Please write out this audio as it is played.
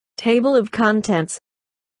Table of contents.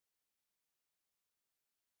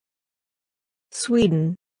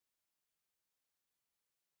 Sweden.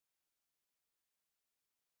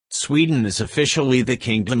 Sweden is officially the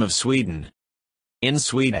Kingdom of Sweden. In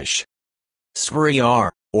Swedish,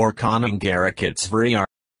 Sverige, or Konungariket Sverige.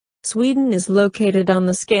 Sweden is located on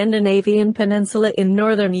the Scandinavian peninsula in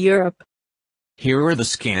northern Europe. Here are the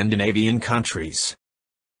Scandinavian countries.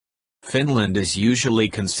 Finland is usually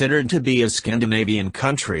considered to be a Scandinavian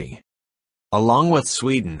country, along with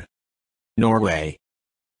Sweden, Norway,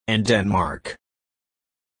 and Denmark.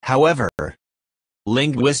 However,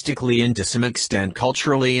 linguistically and to some extent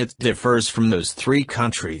culturally it differs from those three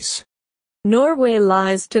countries. Norway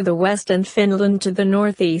lies to the west and Finland to the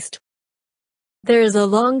northeast. There is a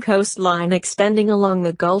long coastline extending along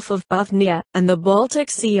the Gulf of Bothnia and the Baltic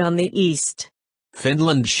Sea on the east.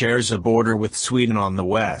 Finland shares a border with Sweden on the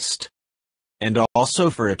west, and also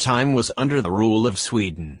for a time was under the rule of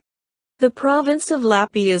Sweden. The province of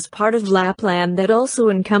Lappi is part of Lapland that also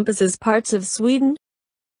encompasses parts of Sweden,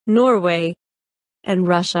 Norway, and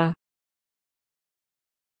Russia.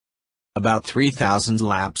 About 3,000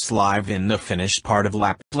 Lapps live in the Finnish part of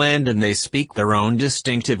Lapland and they speak their own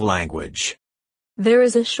distinctive language. There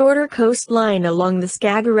is a shorter coastline along the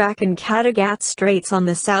Skagerrak and Kattegat Straits on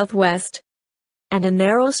the southwest, and a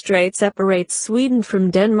narrow strait separates Sweden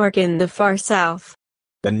from Denmark in the far south.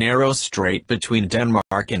 The narrow strait between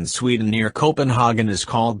Denmark and Sweden near Copenhagen is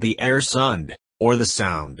called the Øresund, or the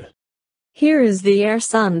Sound. Here is the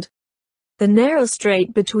Øresund, the narrow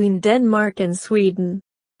strait between Denmark and Sweden.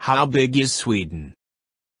 How big is Sweden?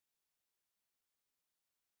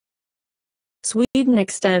 Sweden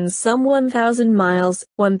extends some 1,000 miles,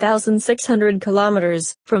 1,600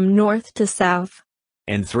 kilometers, from north to south.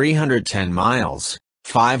 And 310 miles,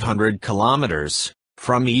 500 kilometers,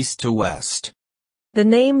 from east to west. The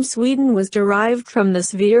name Sweden was derived from the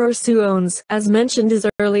sphere or suons, as mentioned as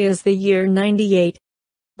early as the year 98,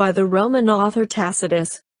 by the Roman author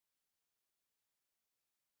Tacitus.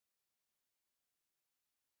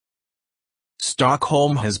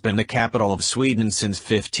 Stockholm has been the capital of Sweden since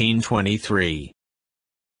 1523.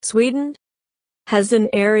 Sweden has an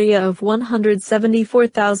area of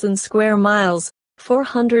 174,000 square miles,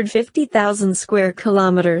 450,000 square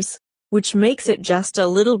kilometers, which makes it just a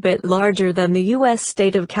little bit larger than the U.S.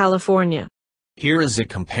 state of California. Here is a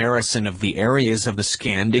comparison of the areas of the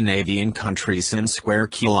Scandinavian countries in square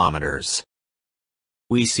kilometers.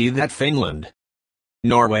 We see that Finland,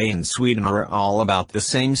 Norway and Sweden are all about the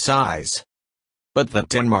same size, but that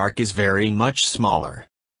Denmark is very much smaller.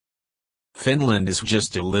 Finland is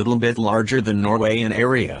just a little bit larger than Norway in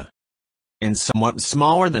area, and somewhat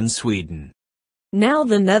smaller than Sweden. Now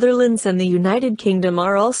the Netherlands and the United Kingdom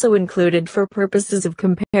are also included for purposes of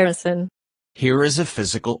comparison. Here is a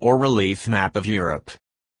physical or relief map of Europe.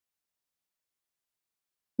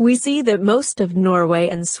 We see that most of Norway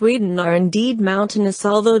and Sweden are indeed mountainous,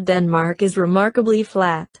 although Denmark is remarkably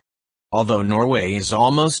flat. Although Norway is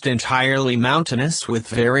almost entirely mountainous with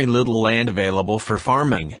very little land available for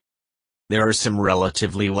farming, there are some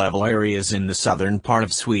relatively level areas in the southern part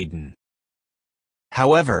of Sweden.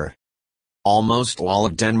 However, almost all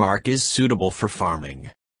of Denmark is suitable for farming.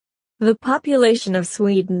 The population of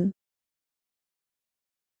Sweden.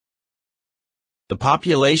 The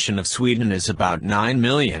population of Sweden is about 9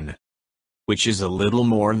 million, which is a little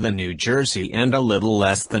more than New Jersey and a little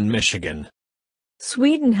less than Michigan.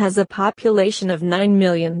 Sweden has a population of 9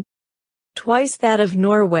 million, twice that of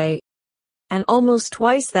Norway, and almost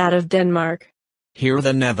twice that of Denmark. Here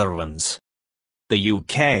the Netherlands, the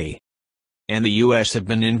UK, and the US have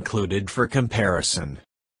been included for comparison.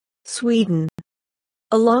 Sweden,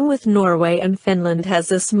 along with Norway and Finland,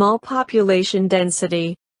 has a small population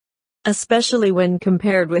density, especially when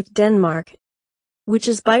compared with Denmark, which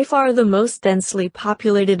is by far the most densely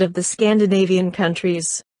populated of the Scandinavian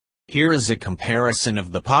countries. Here is a comparison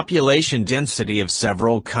of the population density of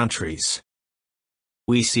several countries.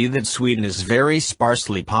 We see that Sweden is very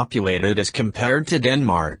sparsely populated as compared to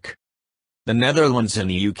Denmark, the Netherlands and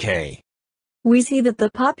the UK. We see that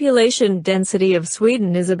the population density of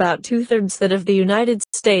Sweden is about two-thirds that of the United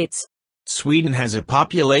States. Sweden has a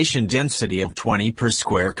population density of 20 per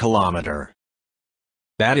square kilometer.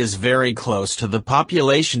 That is very close to the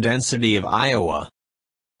population density of Iowa,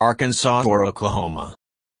 Arkansas or Oklahoma.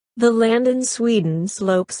 The land in Sweden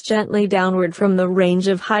slopes gently downward from the range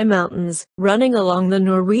of high mountains, running along the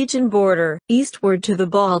Norwegian border, eastward to the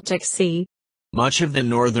Baltic Sea. Much of the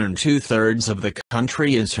northern two-thirds of the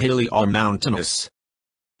country is hilly or mountainous,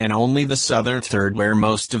 and only the southern third, where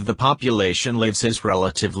most of the population lives, is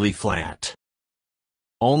relatively flat.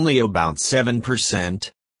 Only about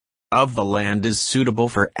 7%, of the land is suitable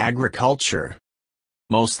for agriculture,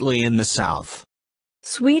 mostly in the south.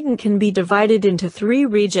 Sweden can be divided into 3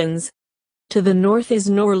 regions. To the north is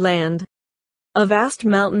Norrland, a vast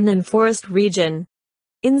mountain and forest region.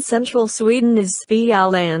 In central Sweden is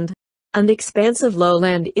Svealand, an expansive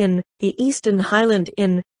lowland. In the east and highland.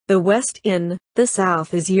 In the west. In the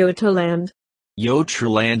south is Götaland.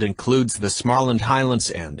 Götaland includes the Småland highlands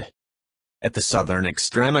and, at the southern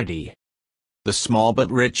extremity, the small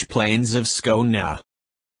but rich plains of Skåne.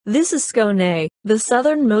 This is Skåne, the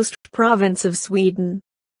southernmost province of Sweden.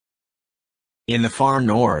 In the far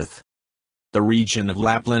north, the region of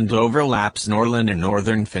Lapland overlaps Norrland and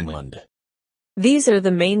northern Finland. These are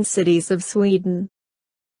the main cities of Sweden.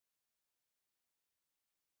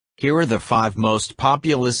 Here are the 5 most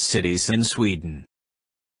populous cities in Sweden.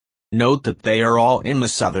 Note that they are all in the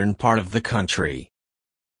southern part of the country.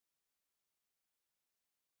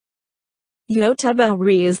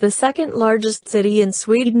 Göteborg is the second largest city in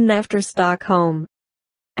Sweden after Stockholm,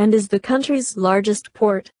 and is the country's largest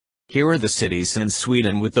port. Here are the cities in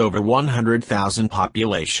Sweden with over 100,000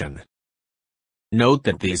 population. Note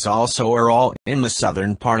that these also are all in the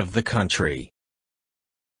southern part of the country.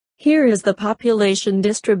 Here is the population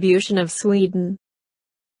distribution of Sweden.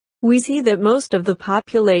 We see that most of the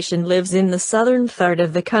population lives in the southern third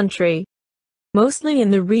of the country, mostly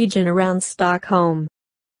in the region around Stockholm,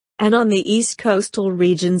 and on the east coastal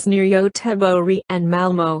regions near Göteborg and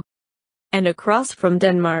Malmö, and across from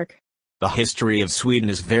Denmark. The history of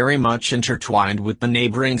Sweden is very much intertwined with the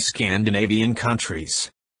neighboring Scandinavian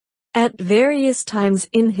countries. At various times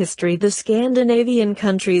in history, the Scandinavian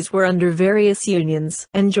countries were under various unions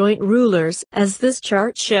and joint rulers, as this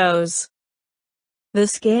chart shows. The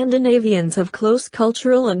Scandinavians have close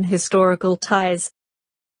cultural and historical ties,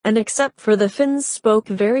 and except for the Finns spoke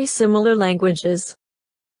very similar languages.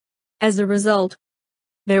 As a result,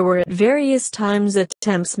 there were at various times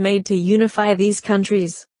attempts made to unify these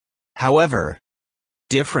countries. However,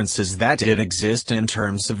 differences that did exist in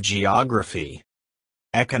terms of geography,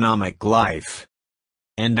 economic life,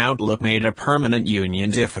 and outlook made a permanent union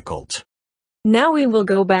difficult. Now we will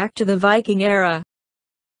go back to the Viking era.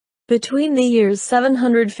 Between the years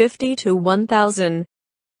 750 to 1000,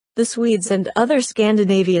 the Swedes and other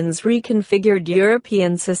Scandinavians reconfigured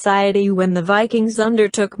European society when the Vikings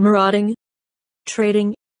undertook marauding,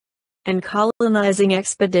 trading, and colonizing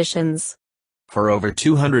expeditions. For over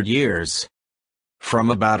 200 years, from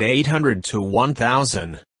about 800 to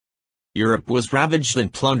 1000, Europe was ravaged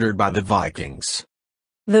and plundered by the Vikings.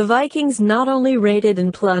 The Vikings not only raided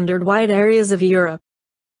and plundered wide areas of Europe,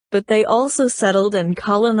 but they also settled and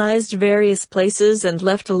colonized various places and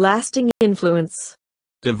left a lasting influence.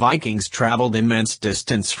 The Vikings traveled immense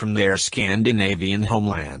distance from their Scandinavian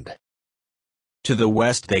homeland. To the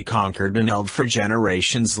west they conquered and held for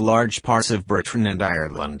generations large parts of Britain and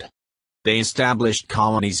Ireland. They established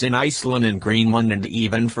colonies in Iceland and Greenland and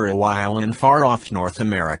even for a while in far-off North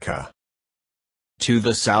America. To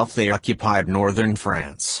the south they occupied northern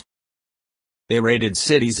France. They raided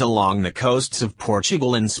cities along the coasts of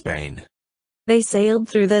Portugal and Spain. They sailed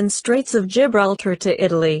through the Straits of Gibraltar to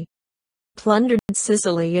Italy, plundered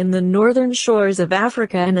Sicily and the northern shores of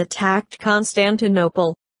Africa, and attacked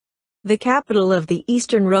Constantinople, the capital of the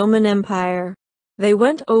Eastern Roman Empire. They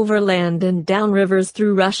went overland and down rivers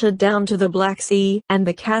through Russia down to the Black Sea and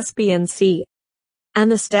the Caspian Sea,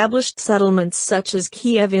 and established settlements such as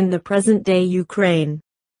Kiev in the present-day Ukraine.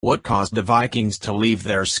 What caused the Vikings to leave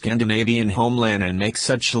their Scandinavian homeland and make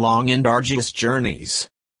such long and arduous journeys?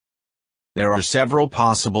 There are several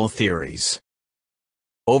possible theories.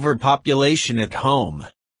 Overpopulation at home,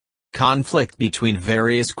 conflict between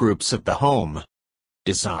various groups at the home,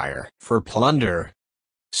 desire for plunder,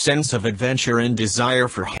 sense of adventure and desire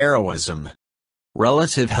for heroism,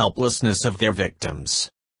 relative helplessness of their victims.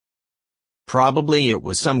 Probably it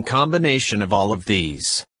was some combination of all of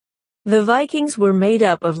these. The Vikings were made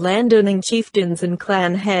up of landowning chieftains and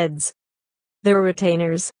clan heads, their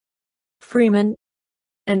retainers, freemen,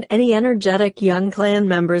 and any energetic young clan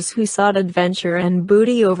members who sought adventure and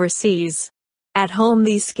booty overseas. At home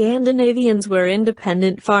these Scandinavians were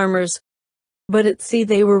independent farmers, but at sea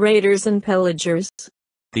they were raiders and pillagers.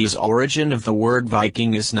 The origin of the word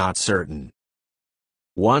Viking is not certain.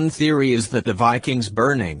 One theory is that the Vikings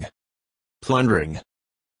burning, plundering,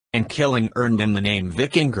 and killing earned them the name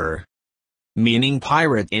Vikingur, meaning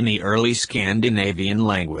pirate in the early Scandinavian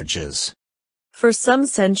languages. For some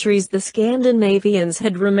centuries the Scandinavians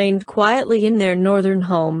had remained quietly in their northern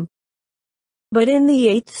home. But in the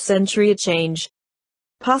 8th century a change,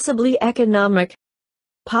 possibly economic,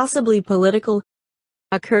 possibly political,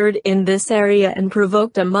 occurred in this area and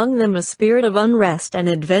provoked among them a spirit of unrest and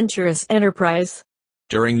adventurous enterprise.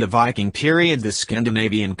 During the Viking period, the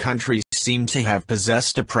Scandinavian countries seem to have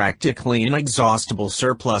possessed a practically inexhaustible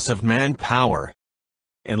surplus of manpower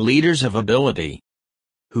and leaders of ability,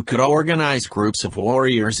 who could organize groups of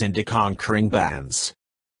warriors into conquering bands.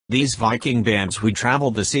 These Viking bands would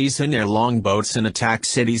travel the seas in their longboats and attack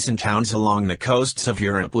cities and towns along the coasts of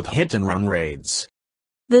Europe with hit-and-run raids.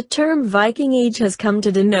 The term Viking Age has come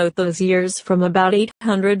to denote those years from about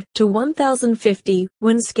 800 to 1050,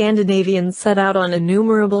 when Scandinavians set out on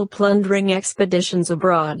innumerable plundering expeditions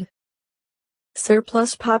abroad.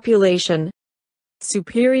 Surplus population,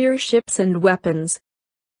 superior ships and weapons,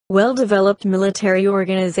 well-developed military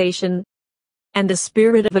organization, and a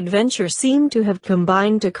spirit of adventure seem to have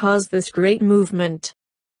combined to cause this great movement.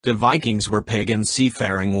 The Vikings were pagan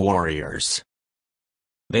seafaring warriors.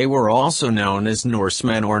 They were also known as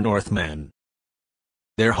Norsemen or Northmen.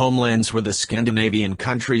 Their homelands were the Scandinavian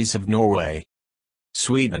countries of Norway,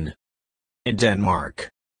 Sweden, and Denmark.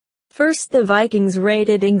 First the Vikings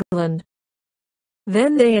raided England.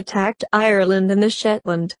 Then they attacked Ireland and the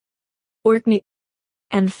Shetland, Orkney,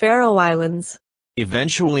 and Faroe Islands.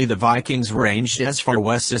 Eventually the Vikings ranged as far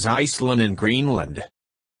west as Iceland and Greenland,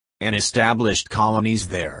 and established colonies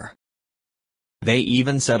there. They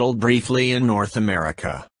even settled briefly in North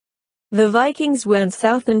America. The Vikings went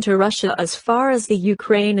south into Russia as far as the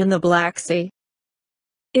Ukraine and the Black Sea.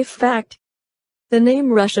 In fact, the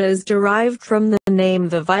name Russia is derived from the name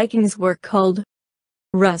the Vikings were called,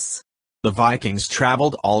 Rus. The Vikings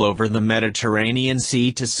traveled all over the Mediterranean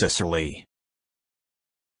Sea to Sicily,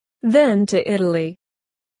 then to Italy,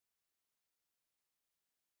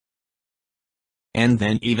 and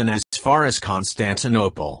then even as far as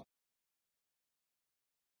Constantinople.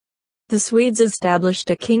 The Swedes established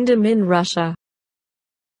a kingdom in Russia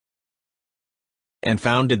and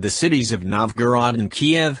founded the cities of Novgorod and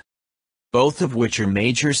Kiev, both of which are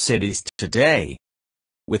major cities today,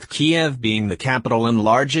 with Kiev being the capital and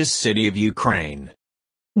largest city of Ukraine.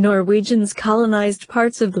 Norwegians colonized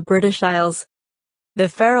parts of the British Isles, the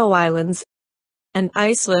Faroe Islands, and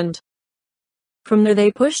Iceland. From there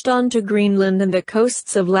they pushed on to Greenland and the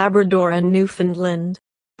coasts of Labrador and Newfoundland.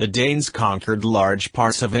 The Danes conquered large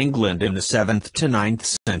parts of England in the 7th to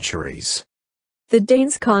 9th centuries. The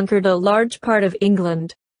Danes conquered a large part of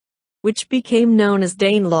England, which became known as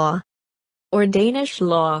Danelaw, or Danish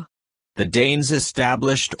law. The Danes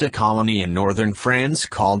established a colony in northern France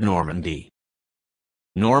called Normandy.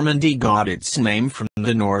 Normandy got its name from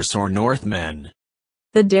the Norse or Northmen.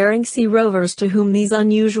 The daring sea rovers to whom these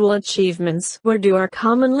unusual achievements were due are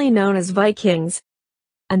commonly known as Vikings,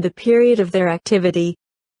 and the period of their activity,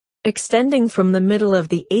 extending from the middle of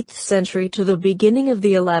the 8th century to the beginning of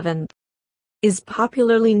the 11th, is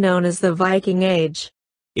popularly known as the Viking Age.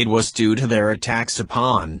 It was due to their attacks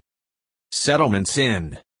upon settlements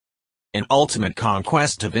in and ultimate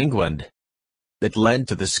conquest of England that led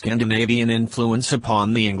to the Scandinavian influence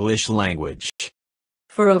upon the English language.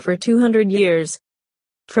 For over 200 years,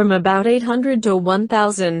 from about 800 to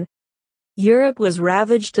 1000, Europe was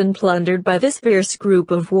ravaged and plundered by this fierce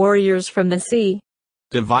group of warriors from the sea.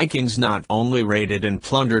 The Vikings not only raided and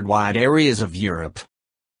plundered wide areas of Europe,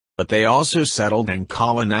 but they also settled and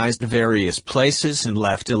colonized various places and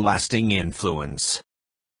left a lasting influence.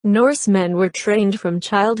 Norsemen were trained from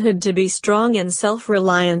childhood to be strong and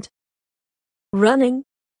self-reliant. Running,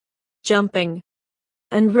 jumping,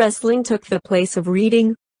 and wrestling took the place of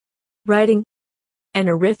reading, writing, and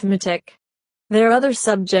arithmetic. Their other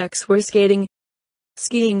subjects were skating,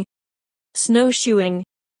 skiing, snowshoeing,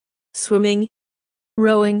 swimming,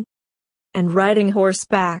 rowing, and riding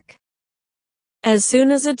horseback. As soon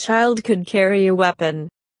as a child could carry a weapon,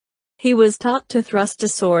 he was taught to thrust a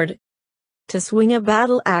sword, to swing a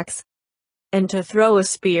battle axe, and to throw a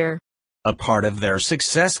spear. A part of their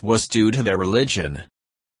success was due to their religion,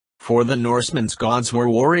 for the Norsemen's gods were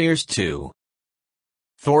warriors too.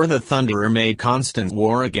 Thor the Thunderer made constant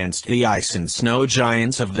war against the ice and snow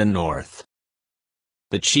giants of the north.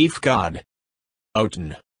 The chief god,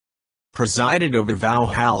 Odin, presided over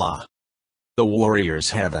Valhalla, the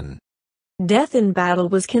warrior's heaven. Death in battle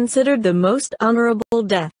was considered the most honorable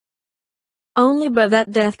death. Only by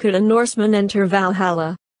that death could a Norseman enter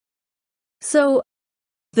Valhalla. So,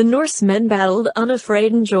 the Norsemen battled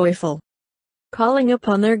unafraid and joyful, calling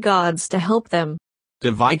upon their gods to help them.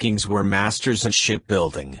 The Vikings were masters at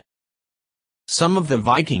shipbuilding. Some of the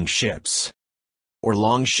Viking ships, or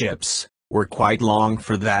longships, were quite long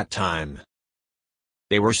for that time.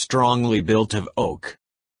 They were strongly built of oak,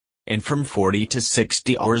 and from 40 to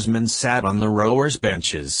 60 oarsmen sat on the rowers'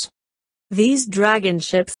 benches. These dragon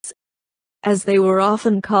ships, as they were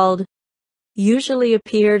often called, usually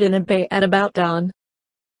appeared in a bay at about dawn.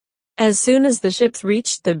 As soon as the ships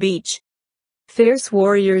reached the beach, fierce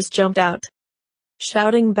warriors jumped out,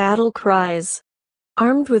 shouting battle cries.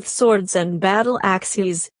 Armed with swords and battle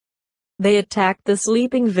axes, they attacked the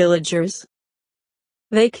sleeping villagers.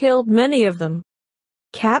 They killed many of them,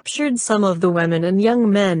 captured some of the women and young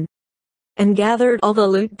men, and gathered all the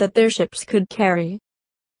loot that their ships could carry.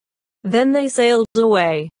 Then they sailed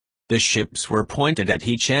away. The ships were pointed at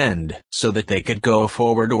each end so that they could go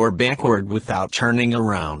forward or backward without turning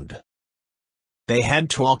around. They had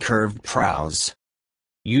tall curved prows,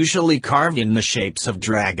 usually carved in the shapes of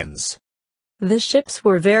dragons. The ships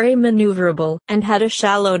were very maneuverable and had a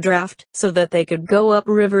shallow draft so that they could go up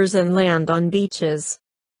rivers and land on beaches.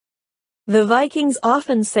 The Vikings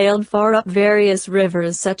often sailed far up various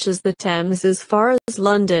rivers such as the Thames as far as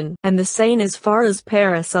London and the Seine as far as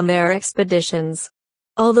Paris on their expeditions.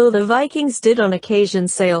 Although the Vikings did on occasion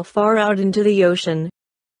sail far out into the ocean,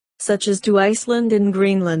 such as to Iceland and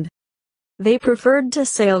Greenland, they preferred to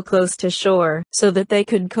sail close to shore so that they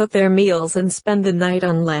could cook their meals and spend the night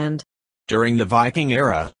on land. During the Viking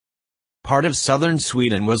era, part of southern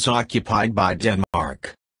Sweden was occupied by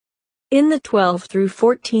Denmark. In the 12th through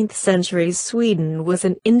 14th centuries, Sweden was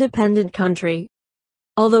an independent country,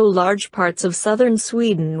 although large parts of southern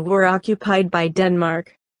Sweden were occupied by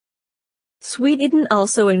Denmark. Sweden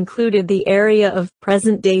also included the area of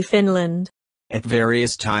present-day Finland. At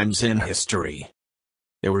various times in history,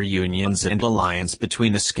 there were unions and alliances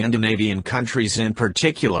between the Scandinavian countries in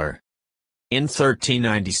particular. In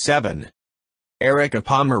 1397, Erik of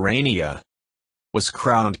Pomerania was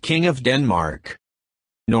crowned King of Denmark,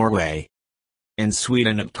 Norway, and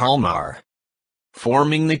Sweden at Kalmar,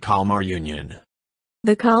 forming the Kalmar Union.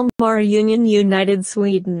 The Kalmar Union united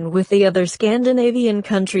Sweden with the other Scandinavian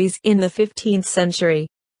countries in the 15th century.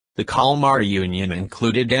 The Kalmar Union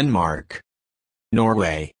included Denmark,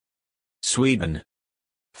 Norway, Sweden,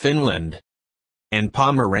 Finland, and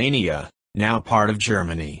Pomerania, now part of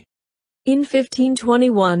Germany. In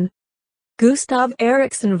 1521, Gustav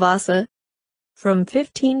Eriksson Vasa, from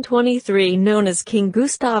 1523 known as King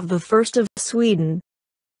Gustav I of Sweden,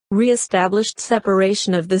 re-established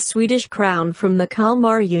separation of the Swedish crown from the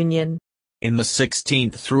Kalmar Union. In the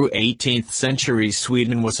 16th through 18th centuries,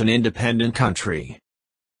 Sweden was an independent country,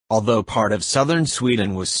 although part of southern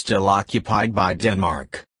Sweden was still occupied by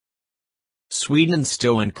Denmark. Sweden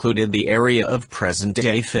still included the area of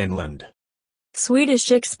present-day Finland.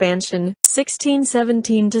 Swedish expansion,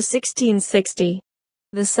 1617 to 1660.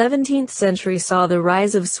 The 17th century saw the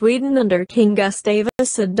rise of Sweden under King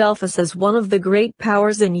Gustavus Adolphus as one of the great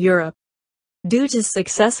powers in Europe, due to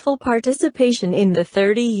successful participation in the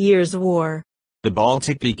 30 Years' War. The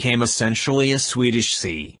Baltic became essentially a Swedish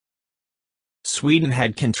sea. Sweden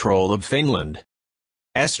had control of Finland,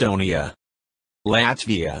 Estonia,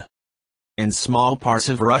 Latvia, and small parts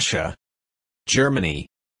of Russia, Germany,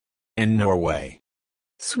 and Norway.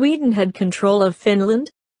 Sweden had control of Finland,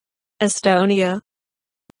 Estonia,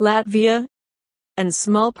 Latvia, and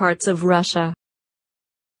small parts of Russia.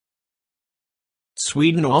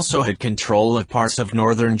 Sweden also had control of parts of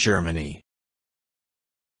northern Germany.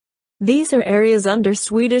 These are areas under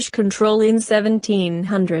Swedish control in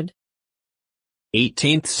 1700.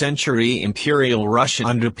 18th century Imperial Russia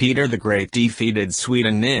under Peter the Great defeated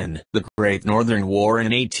Sweden in the Great Northern War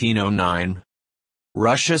in 1809.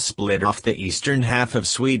 Russia split off the eastern half of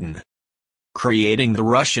Sweden, creating the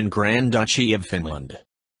Russian Grand Duchy of Finland.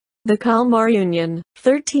 The Kalmar Union,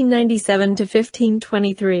 1397 to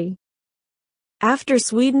 1523. After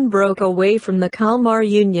Sweden broke away from the Kalmar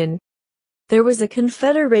Union, there was a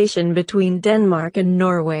confederation between Denmark and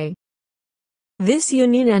Norway. This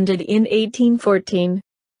union ended in 1814.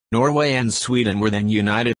 Norway and Sweden were then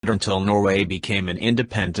united until Norway became an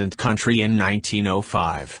independent country in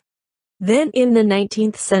 1905. Then in the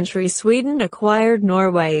 19th century, Sweden acquired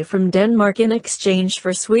Norway from Denmark in exchange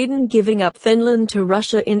for Sweden giving up Finland to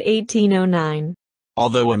Russia in 1809.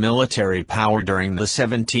 Although a military power during the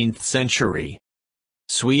 17th century,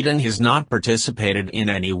 Sweden has not participated in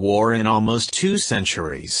any war in almost 2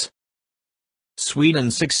 centuries.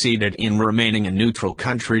 Sweden succeeded in remaining a neutral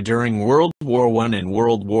country during World War I and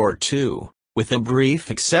World War II, with a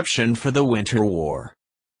brief exception for the Winter War.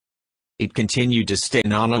 It continued to stay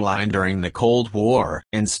non-aligned during the Cold War,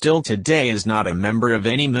 and still today is not a member of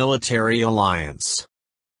any military alliance.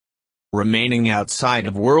 Remaining outside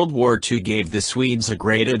of World War II gave the Swedes a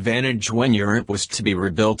great advantage when Europe was to be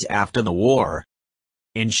rebuilt after the war,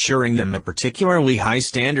 ensuring them a particularly high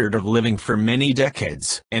standard of living for many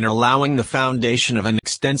decades, and allowing the foundation of an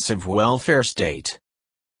extensive welfare state.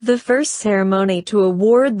 The first ceremony to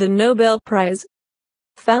award the Nobel Prize,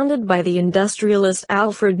 founded by the industrialist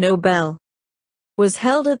Alfred Nobel, was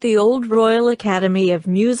held at the Old Royal Academy of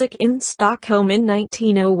Music in Stockholm in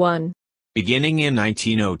 1901. Beginning in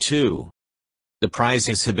 1902, the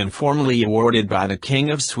prizes have been formally awarded by the King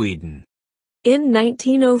of Sweden. In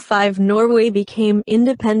 1905, Norway became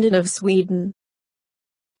independent of Sweden.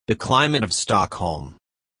 The climate of Stockholm.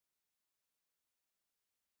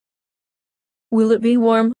 Will it be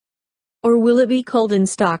warm, or will it be cold in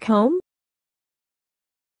Stockholm?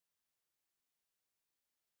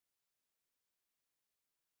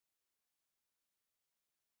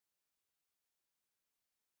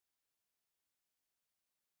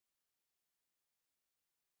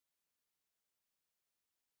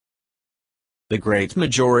 The great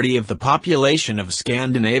majority of the population of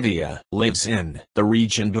Scandinavia lives in the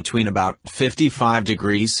region between about 55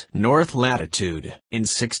 degrees north latitude and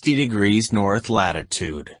 60 degrees north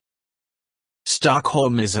latitude.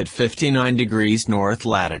 Stockholm is at 59 degrees north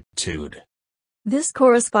latitude. This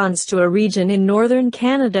corresponds to a region in northern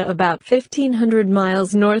Canada about 1,500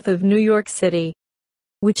 miles north of New York City,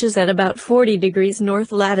 which is at about 40 degrees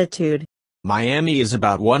north latitude. Miami is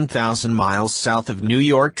about 1,000 miles south of New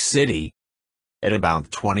York City, at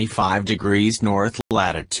about 25 degrees north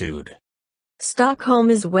latitude. Stockholm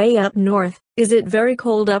is way up north. Is it very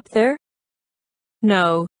cold up there?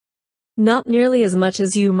 No. Not nearly as much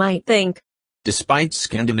as you might think. Despite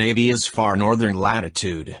Scandinavia's far northern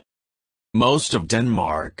latitude, most of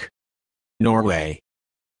Denmark, Norway,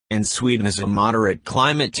 and Sweden is a moderate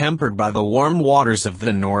climate tempered by the warm waters of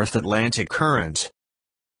the North Atlantic Current,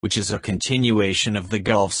 which is a continuation of the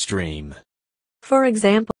Gulf Stream. For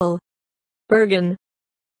example, Bergen,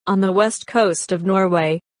 on the west coast of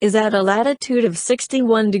Norway, is at a latitude of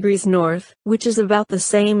 61 degrees north, which is about the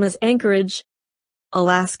same as Anchorage,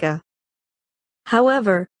 Alaska.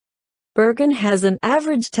 However, Bergen has an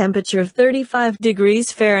average temperature of 35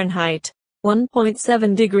 degrees Fahrenheit,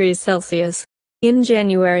 1.7 degrees Celsius, in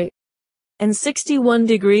January, and 61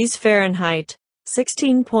 degrees Fahrenheit,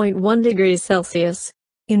 16.1 degrees Celsius,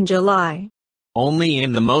 in July. Only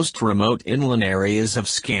in the most remote inland areas of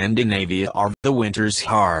Scandinavia are the winters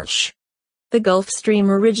harsh. The Gulf Stream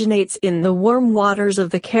originates in the warm waters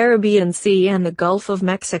of the Caribbean Sea and the Gulf of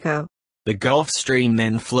Mexico. The Gulf Stream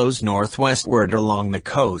then flows northwestward along the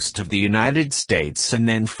coast of the United States and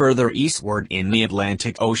then further eastward in the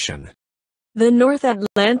Atlantic Ocean. The North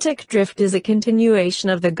Atlantic Drift is a continuation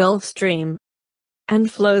of the Gulf Stream and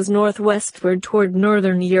flows northwestward toward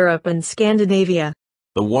northern Europe and Scandinavia.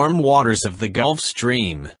 The warm waters of the Gulf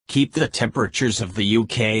Stream keep the temperatures of the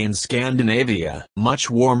UK and Scandinavia much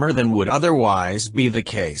warmer than would otherwise be the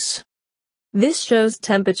case. This shows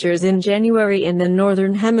temperatures in January in the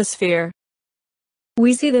Northern Hemisphere.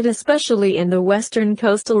 We see that especially in the western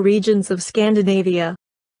coastal regions of Scandinavia,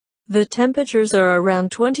 the temperatures are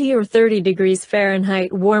around 20 or 30 degrees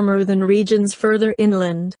Fahrenheit warmer than regions further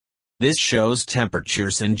inland. This shows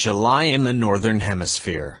temperatures in July in the Northern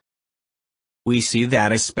Hemisphere. We see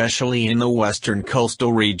that especially in the western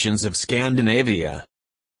coastal regions of Scandinavia,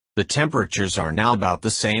 the temperatures are now about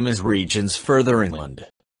the same as regions further inland.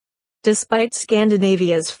 Despite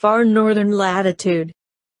Scandinavia's far northern latitude,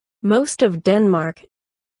 most of Denmark,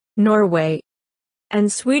 Norway,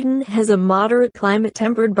 and Sweden has a moderate climate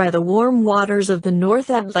tempered by the warm waters of the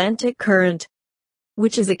North Atlantic Current,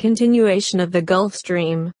 which is a continuation of the Gulf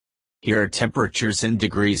Stream. Here are temperatures in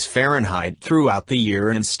degrees Fahrenheit throughout the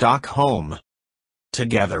year in Stockholm,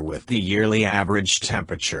 together with the yearly average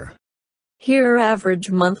temperature. Here are average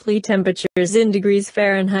monthly temperatures in degrees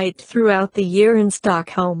Fahrenheit throughout the year in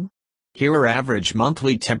Stockholm. Here are average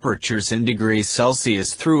monthly temperatures in degrees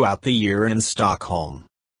Celsius throughout the year in Stockholm.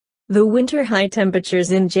 The winter high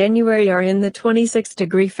temperatures in January are in the 26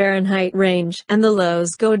 degree Fahrenheit range and the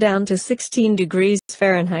lows go down to 16 degrees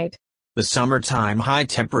Fahrenheit. The summertime high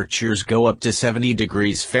temperatures go up to 70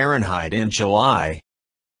 degrees Fahrenheit in July,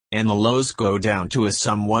 and the lows go down to a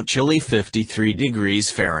somewhat chilly 53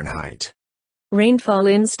 degrees Fahrenheit. Rainfall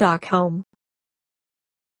in Stockholm.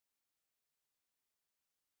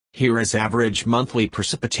 Here is average monthly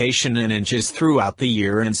precipitation in inches throughout the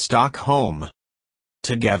year in Stockholm,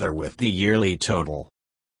 together with the yearly total.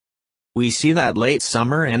 We see that late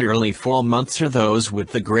summer and early fall months are those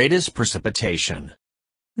with the greatest precipitation.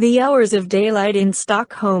 The hours of daylight in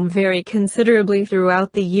Stockholm vary considerably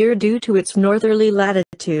throughout the year due to its northerly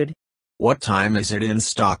latitude. What time is it in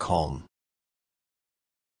Stockholm?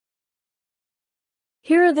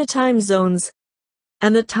 Here are the time zones,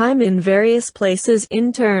 and the time in various places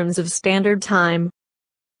in terms of standard time,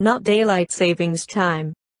 not daylight savings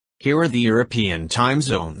time. Here are the European time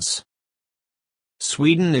zones.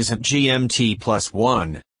 Sweden is at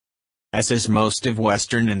GMT+1, as is most of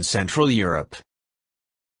Western and Central Europe.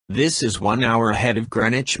 This is 1 hour ahead of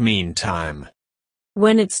Greenwich Mean Time.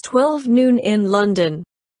 When it's 12 noon in London,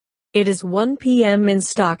 it is 1 p.m. in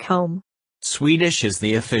Stockholm. Swedish is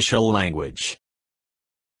the official language.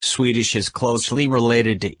 Swedish is closely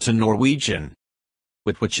related to Norwegian,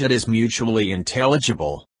 with which it is mutually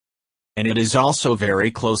intelligible, and it is also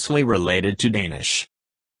very closely related to Danish.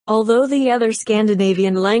 Although the other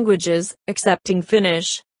Scandinavian languages, excepting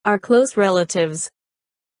Finnish, are close relatives,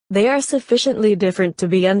 they are sufficiently different to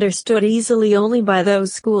be understood easily only by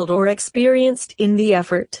those schooled or experienced in the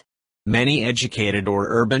effort. Many educated or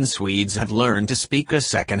urban Swedes have learned to speak a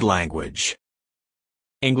second language.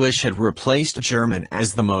 English had replaced German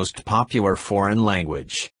as the most popular foreign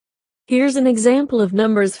language. Here's an example of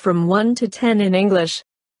numbers from 1 to 10 in English,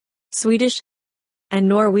 Swedish, and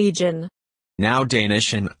Norwegian. Now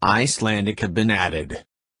Danish and Icelandic have been added.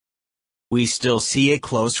 We still see a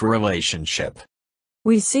close relationship.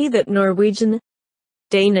 We see that Norwegian,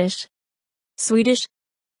 Danish, Swedish,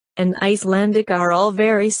 and Icelandic are all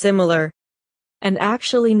very similar, and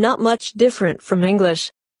actually not much different from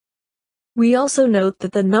English. We also note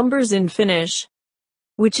that the numbers in Finnish,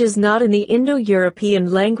 which is not in the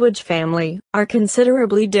Indo-European language family, are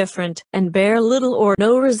considerably different and bear little or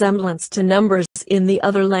no resemblance to numbers in the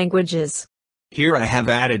other languages. Here I have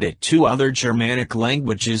added 2 other Germanic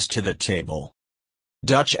languages to the table: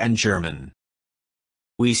 Dutch and German.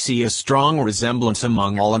 We see a strong resemblance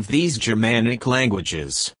among all of these Germanic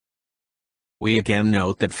languages. We again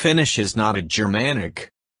note that Finnish is not a Germanic,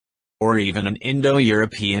 or even an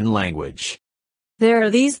Indo-European language. There are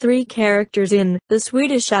these 3 characters in the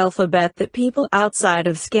Swedish alphabet that people outside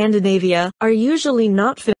of Scandinavia are usually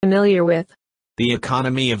not familiar with. The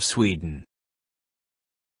economy of Sweden.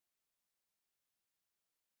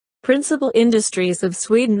 Principal industries of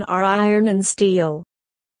Sweden are iron and steel,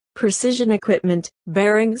 precision equipment,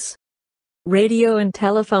 bearings, radio and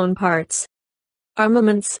telephone parts,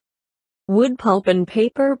 armaments, wood pulp and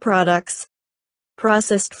paper products,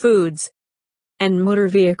 processed foods, and motor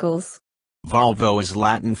vehicles. Volvo is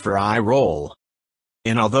Latin for eye roll,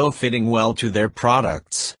 and although fitting well to their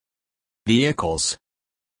products, vehicles,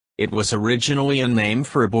 it was originally a name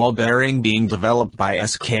for a ball bearing being developed by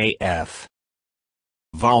SKF.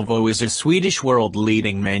 Volvo is a Swedish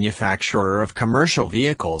world-leading manufacturer of commercial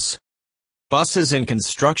vehicles, buses and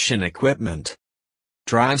construction equipment,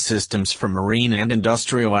 drive systems for marine and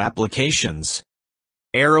industrial applications,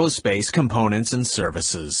 aerospace components and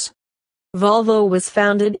services. Volvo was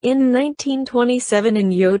founded in 1927 in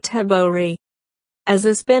Göteborg as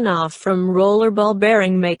a spin-off from rollerball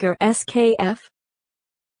bearing maker SKF.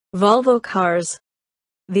 Volvo Cars,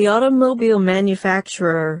 the automobile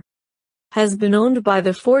manufacturer, has been owned by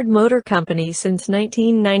the Ford Motor Company since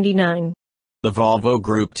 1999. The Volvo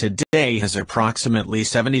Group today has approximately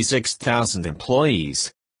 76,000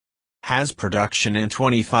 employees, has production in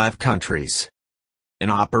 25 countries, and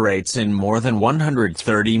operates in more than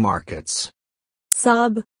 130 markets.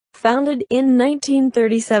 Saab, founded in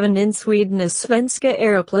 1937 in Sweden as Svenska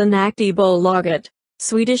Aeroplanaktiebolaget,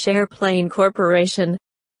 Swedish Airplane Corporation,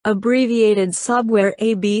 abbreviated Saab, where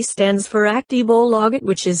AB stands for Aktiebolaget,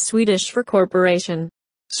 which is Swedish for corporation.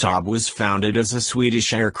 Saab was founded as a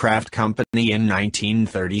Swedish aircraft company in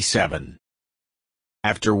 1937.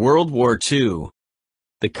 After World War II,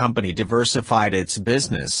 the company diversified its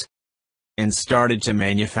business and started to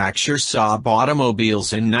manufacture Saab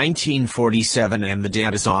automobiles in 1947 and the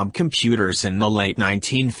Data Saab computers in the late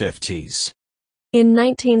 1950s. In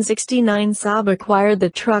 1969, Saab acquired the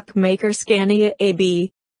truck maker Scania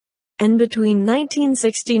AB, and between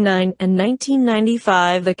 1969 and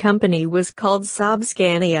 1995 the company was called Saab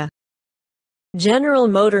Scania. General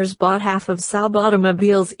Motors bought half of Saab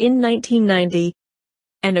automobiles in 1990,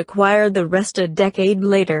 and acquired the rest a decade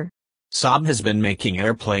later. Saab has been making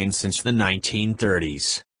airplanes since the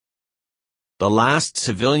 1930s. The last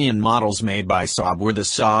civilian models made by Saab were the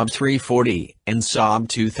Saab 340 and Saab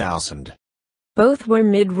 2000. Both were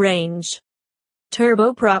mid-range,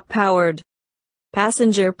 turboprop-powered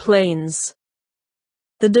passenger planes.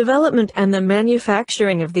 The development and the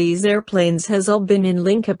manufacturing of these airplanes has all been in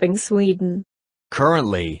Linköping, Sweden.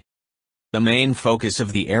 Currently, the main focus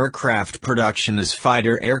of the aircraft production is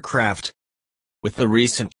fighter aircraft, with the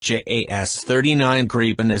recent JAS-39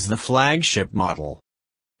 Gripen as the flagship model.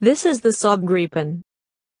 This is the Saab Gripen.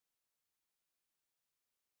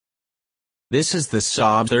 This is the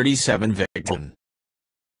Saab 37 Vikings.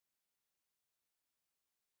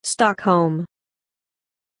 Stockholm.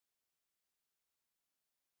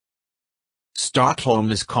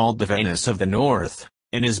 Stockholm is called the Venice of the North,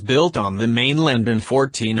 and is built on the mainland in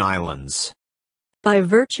 14 islands. By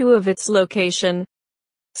virtue of its location,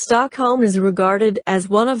 Stockholm is regarded as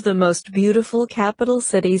one of the most beautiful capital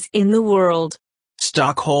cities in the world.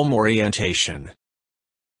 Stockholm orientation.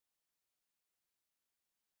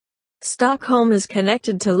 Stockholm is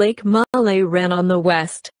connected to Lake Mälaren on the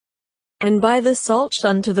west, and by the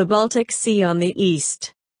Saltsjön to the Baltic Sea on the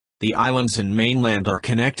east. The islands and mainland are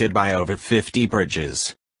connected by over 50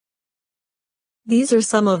 bridges. These are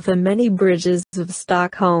some of the many bridges of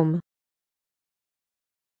Stockholm.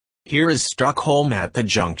 Here is Stockholm at the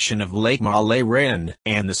junction of Lake Mälaren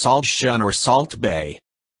and the Saltsjön or Salt Bay,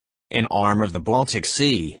 an arm of the Baltic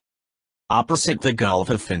Sea, opposite the Gulf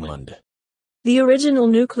of Finland. The original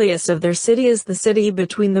nucleus of their city is the city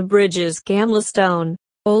between the bridges Gamla Stan,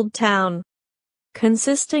 Old Town,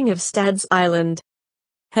 consisting of Stads Island,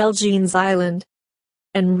 Helgenes Island,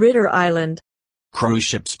 and Ritter Island. Cruise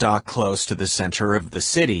ships dock close to the center of the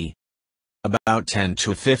city, about 10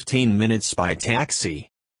 to 15 minutes by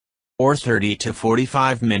taxi, or 30 to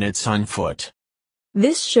 45 minutes on foot.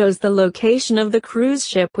 This shows the location of the cruise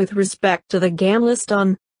ship with respect to the Gamla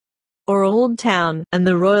Stan, or Old Town, and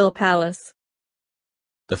the Royal Palace.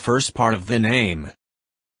 The first part of the name,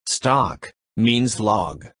 stock, means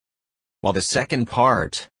log, while the second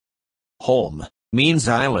part, holm, means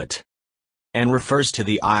islet, and refers to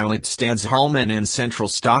the islet Stadsholmen in central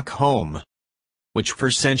Stockholm, which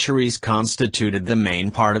for centuries constituted the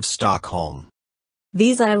main part of Stockholm.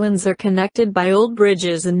 These islands are connected by old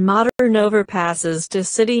bridges and modern overpasses to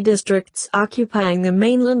city districts occupying the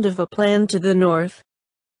mainland of Uppland to the north,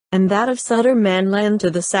 and that of Södermanland to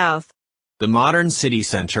the south. The modern city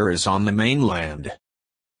center is on the mainland,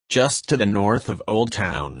 just to the north of Old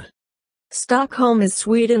Town. Stockholm is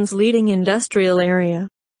Sweden's leading industrial area,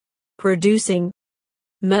 producing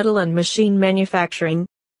metal and machine manufacturing,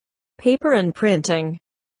 paper and printing,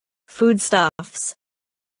 foodstuffs,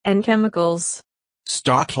 and chemicals.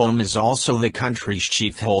 Stockholm is also the country's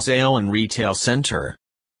chief wholesale and retail center,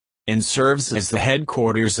 and serves as the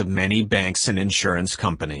headquarters of many banks and insurance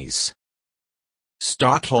companies.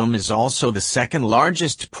 Stockholm is also the second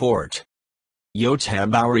largest port,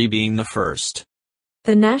 Göteborg being the first.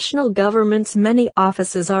 The national government's many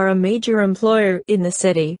offices are a major employer in the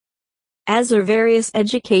city, as are various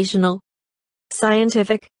educational,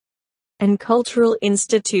 scientific, and cultural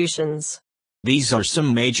institutions. These are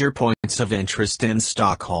some major points of interest in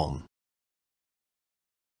Stockholm.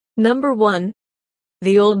 Number 1.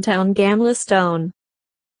 The Old Town Gamla Stan.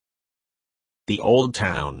 The Old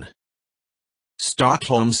Town.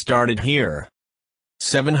 Stockholm started here,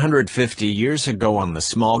 750 years ago on the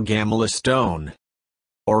small Gamla Stan,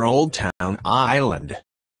 or Old Town Island,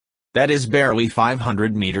 that is barely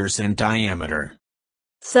 500 meters in diameter.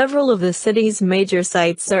 Several of the city's major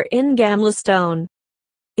sites are in Gamla Stan,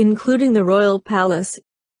 including the Royal Palace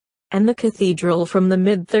and the Cathedral from the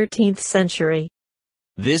mid-13th century.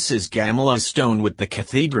 This is Gamla Stan with the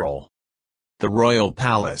Cathedral, the Royal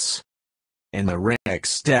Palace, and the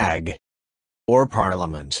Riksdag, or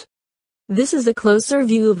Parliament. This is a closer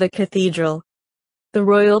view of the Cathedral, the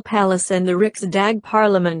Royal Palace and the Riksdag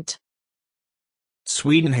Parliament.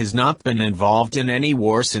 Sweden has not been involved in any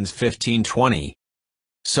war since 1520,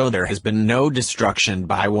 so there has been no destruction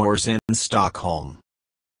by wars in Stockholm.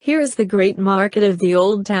 Here is the Great Market of the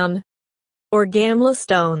Old Town, or Gamla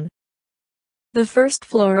Stan. The first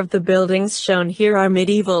floor of the buildings shown here are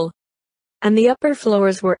medieval, and the upper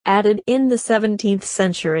floors were added in the 17th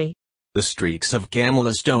century. The streets of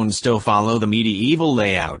Gamla Stan still follow the medieval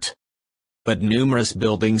layout, but numerous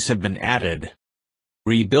buildings have been added,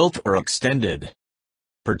 rebuilt or extended,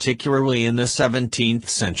 particularly in the 17th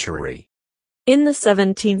century. In the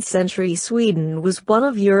 17th century, Sweden was one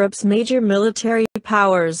of Europe's major military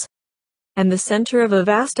powers, and the center of a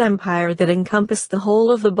vast empire that encompassed the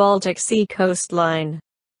whole of the Baltic Sea coastline.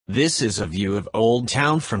 This is a view of Old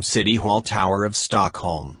Town from City Hall Tower of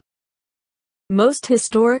Stockholm. Most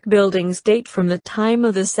historic buildings date from the time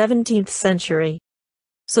of the 17th century,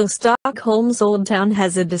 so Stockholm's Old Town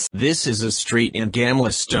has a This is a street in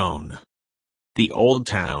Gamla Stan, the Old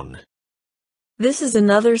Town. This is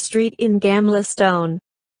another street in Gamla Stan,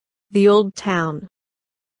 the Old Town.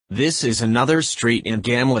 This is another street in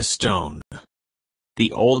Gamla Stan,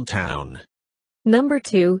 the Old Town. Number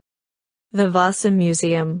 2. The Vasa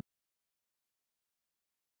Museum.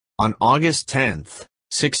 On August 10,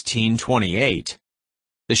 1628,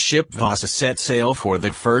 the ship Vasa set sail for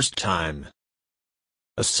the first time.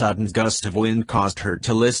 A sudden gust of wind caused her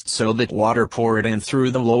to list so that water poured in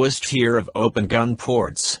through the lowest tier of open gun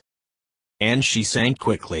ports, and she sank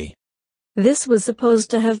quickly. This was supposed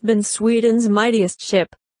to have been Sweden's mightiest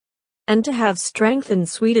ship, and to have strengthened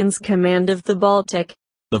Sweden's command of the Baltic.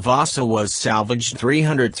 The Vasa was salvaged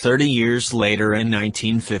 330 years later in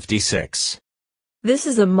 1956. This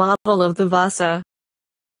is a model of the Vasa.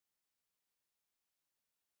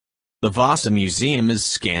 The Vasa Museum is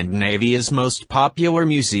Scandinavia's most popular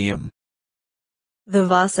museum. The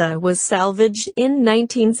Vasa was salvaged in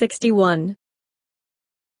 1961.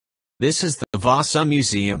 This is the Vasa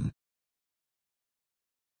Museum.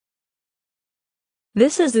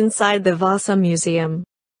 This is inside the Vasa Museum.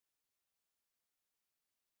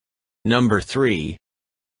 Number 3.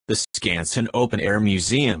 The Skansen Open Air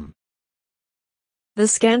Museum. The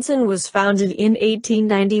Skansen was founded in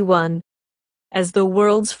 1891 as the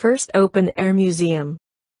world's first open-air museum.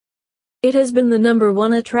 It has been the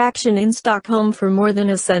 #1 attraction in Stockholm for more than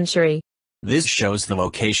a century. This shows the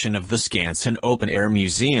location of the Skansen Open Air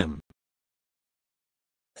Museum.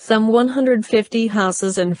 Some 150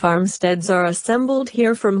 houses and farmsteads are assembled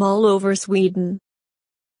here from all over Sweden.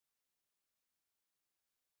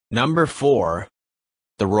 Number 4.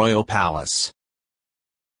 The Royal Palace.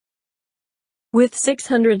 With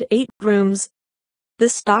 608 rooms, the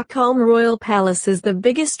Stockholm Royal Palace is the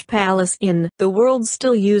biggest palace in the world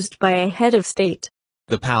still used by a head of state.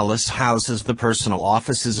 The palace houses the personal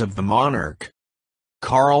offices of the monarch,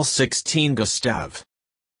 Carl XVI Gustav,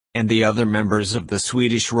 and the other members of the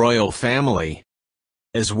Swedish royal family,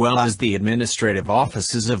 as well as the administrative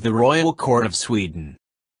offices of the Royal Court of Sweden.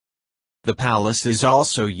 The palace is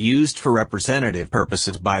also used for representative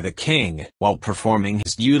purposes by the king while performing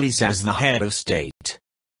his duties as the head of state.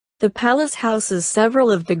 The palace houses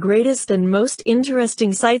several of the greatest and most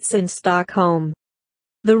interesting sights in Stockholm.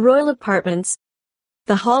 The royal apartments,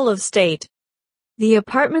 the Hall of State, the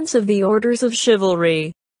apartments of the Orders of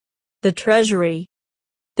Chivalry, the Treasury,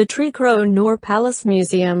 the Trollkronor Palace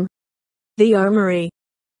Museum, the Armory,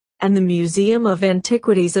 and the Museum of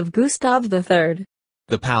Antiquities of Gustav III.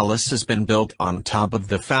 The palace has been built on top of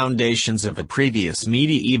the foundations of a previous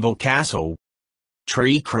medieval castle,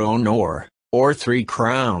 Trollkronor, or Three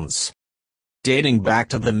Crowns, dating back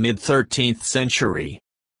to the mid-13th century,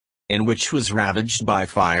 and which was ravaged by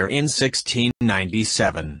fire in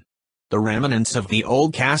 1697. The remnants of the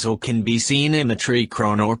old castle can be seen in the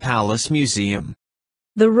Trollkronor Palace Museum.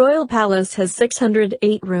 The Royal Palace has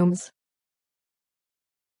 608 rooms.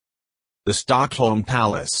 The Stockholm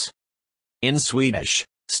Palace, in Swedish,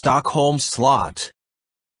 Stockholm Slott,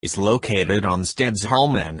 is located on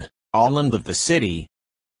Stadsholmen, island of the city,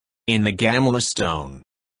 in the Gamla Stan.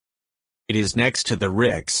 It is next to the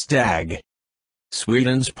Riksdag,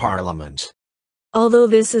 Sweden's parliament. Although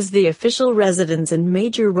this is the official residence and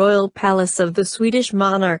major royal palace of the Swedish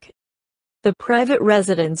monarch, the private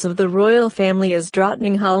residence of the royal family is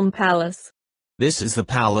Drottningholm Palace. This is the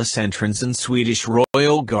palace entrance and Swedish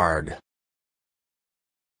Royal Guard.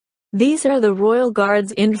 These are the royal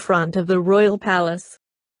guards in front of the royal palace.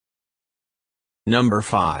 Number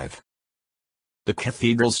 5. The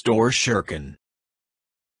Cathedral Storkyrkan.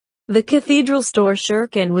 The Cathedral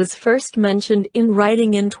Storkyrkan was first mentioned in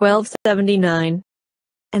writing in 1279,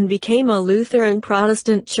 and became a Lutheran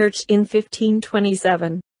Protestant church in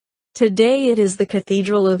 1527. Today it is the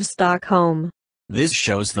Cathedral of Stockholm. This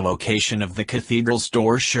shows the location of the Cathedral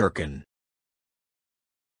Storkyrkan.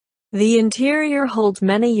 The interior holds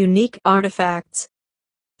many unique artifacts.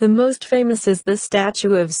 The most famous is the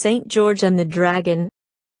statue of St. George and the Dragon,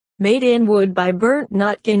 made in wood by Bernt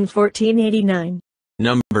Notke in 1489.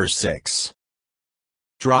 Number 6.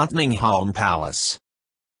 Drottningholm Palace.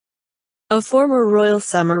 A former royal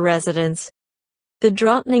summer residence, the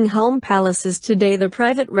Drottningholm Palace is today the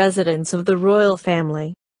private residence of the royal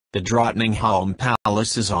family. The Drottningholm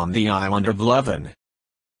Palace is on the island of Leven,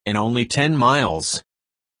 and only 10 miles,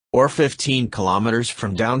 or 15 kilometers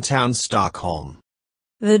from downtown Stockholm.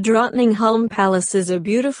 The Drottningholm Palace is a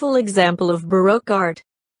beautiful example of Baroque art,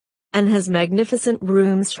 and has magnificent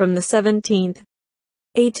rooms from the 17th,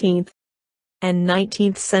 18th, and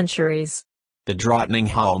 19th centuries. The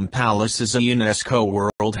Drottningholm Palace is a UNESCO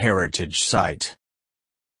World Heritage Site.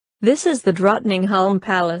 This is the Drottningholm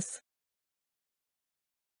Palace.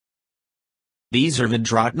 These are the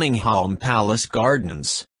Drottningholm Palace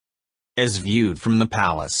gardens, as viewed from the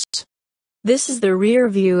palace. This is the rear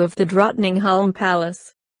view of the Drottningholm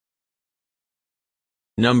Palace.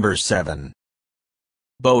 Number 7.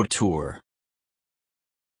 Boat tour.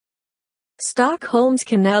 Stockholm's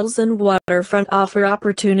canals and waterfront offer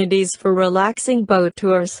opportunities for relaxing boat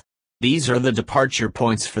tours. These are the departure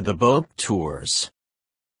points for the boat tours.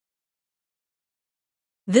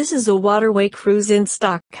 This is a waterway cruise in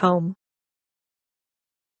Stockholm.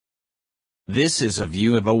 This is a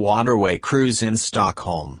view of a waterway cruise in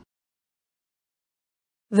Stockholm.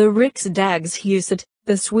 The Riksdagshuset,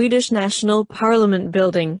 the Swedish National Parliament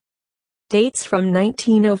building, dates from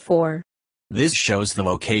 1904. This shows the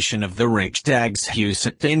location of the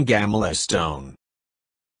Riksdagshuset in Gamla Stan.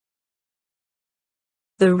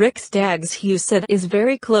 The Riksdagshuset is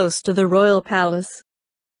very close to the royal palace.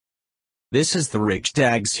 This is the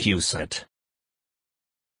Riksdagshuset.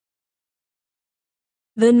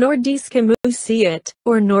 The Nordiska Museet,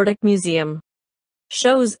 or Nordic Museum,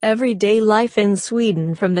 shows everyday life in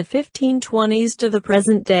Sweden from the 1520s to the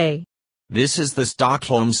present day. This is the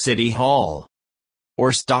Stockholm City Hall,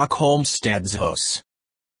 or Stockholm Stadshus.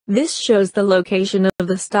 This shows the location of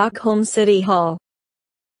the Stockholm City Hall.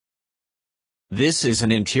 This is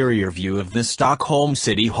an interior view of the Stockholm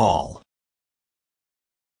City Hall.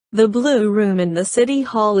 The Blue Room in the City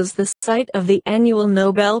Hall is the site of the annual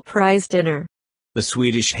Nobel Prize dinner. The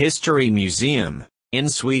Swedish History Museum, in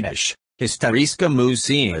Swedish, Historiska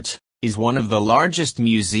Museet, is one of the largest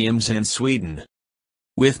museums in Sweden,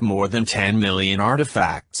 with more than 10 million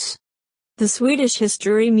artifacts. The Swedish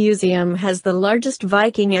History Museum has the largest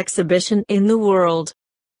Viking exhibition in the world.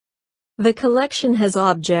 The collection has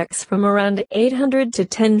objects from around 800 to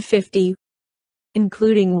 1050,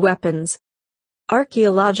 including weapons,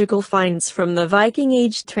 archaeological finds from the Viking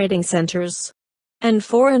Age trading centers, and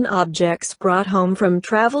foreign objects brought home from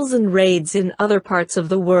travels and raids in other parts of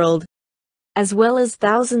the world, as well as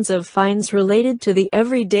thousands of finds related to the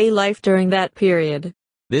everyday life during that period.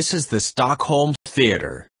 This is the Stockholm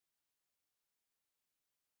Theatre.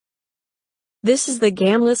 This is the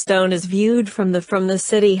Gamla Stan as viewed from the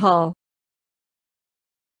City Hall.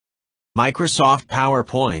 Microsoft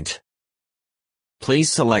PowerPoint.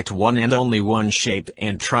 Please select one and only one shape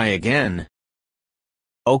and try again.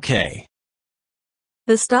 OK.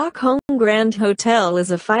 The Stockholm Grand Hotel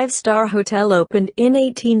is a five-star hotel opened in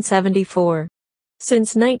 1874.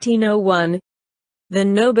 Since 1901, the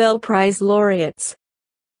Nobel Prize laureates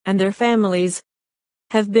and their families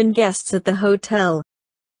have been guests at the hotel,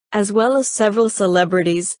 as well as several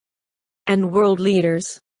celebrities and world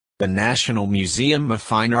leaders. The National Museum of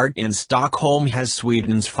Fine Art in Stockholm has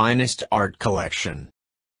Sweden's finest art collection.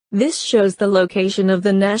 This shows the location of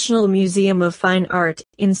the National Museum of Fine Art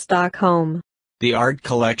in Stockholm. The art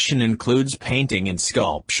collection includes painting and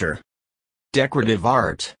sculpture, decorative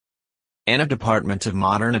art, and a department of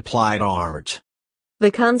modern applied art.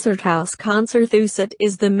 The Concerthouse Concerthuset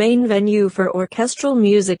is the main venue for orchestral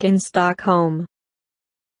music in Stockholm.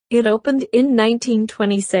 It opened in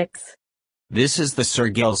 1926. This is the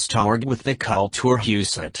Sergelstorg with the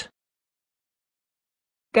Kulturhuset.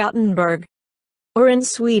 Gothenburg, or in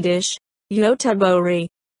Swedish, Göteborg,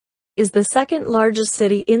 is the second largest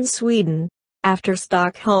city in Sweden, after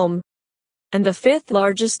Stockholm, and the fifth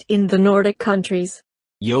largest in the Nordic countries.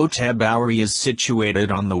 Göteborg is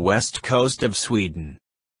situated on the west coast of Sweden.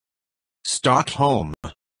 Stockholm,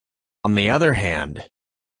 on the other hand,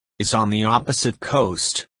 is on the opposite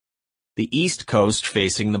coast, the east coast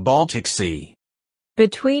facing the Baltic Sea.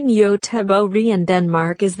 Between Göteborg and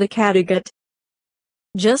Denmark is the Kattegat.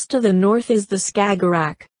 Just to the north is the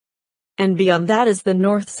Skagerrak, and beyond that is the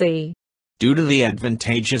North Sea. Due to the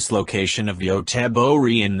advantageous location of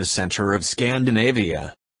Göteborg in the center of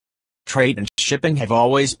Scandinavia, trade and shipping have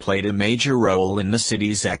always played a major role in the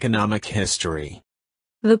city's economic history.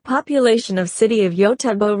 The population of city of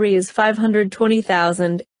Göteborg is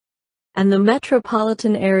 520,000, and the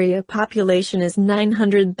metropolitan area population is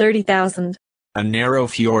 930,000. A narrow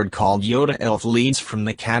fjord called Göta leads from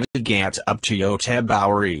the Kattegat up to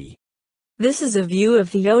Göteborg. This is a view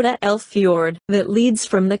of the Göta fjord that leads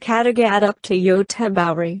from the Kattegat up to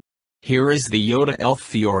Göteborg. Here is the Göta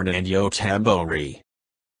fjord and Göteborg.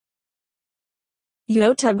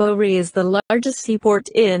 Göteborg is the largest seaport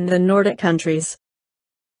in the Nordic countries.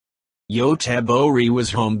 Göteborg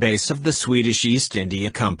was home base of the Swedish East India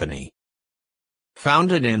Company,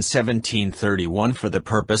 founded in 1731 for the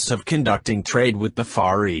purpose of conducting trade with the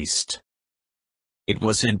Far East. It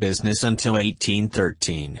was in business until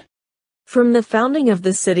 1813. From the founding of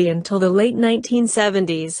the city until the late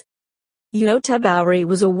 1970s, Göteborg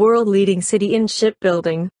was a world-leading city in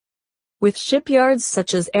shipbuilding, with shipyards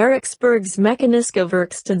such as Eriksbergs Mekaniska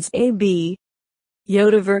Verkstads AB,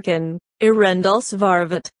 Göteverken,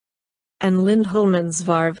 Arendalsvarvet, and Lindholmens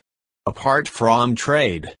Varv. Apart from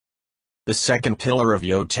trade, the second pillar of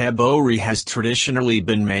Göteborg has traditionally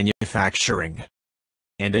been manufacturing,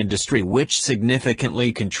 an industry which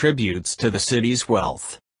significantly contributes to the city's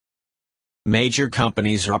wealth. Major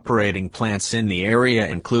companies operating plants in the area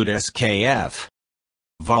include SKF,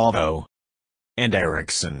 Volvo, and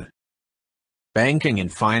Ericsson. Banking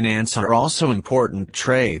and finance are also important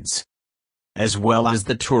trades, as well as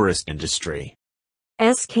the tourist industry.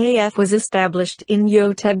 SKF was established in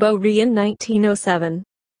Göteborg in 1907.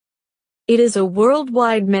 It is a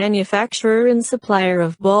worldwide manufacturer and supplier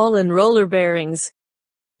of ball and roller bearings,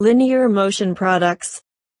 linear motion products,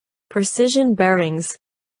 precision bearings,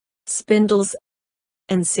 spindles,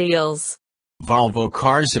 and seals. Volvo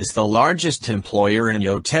Cars is the largest employer in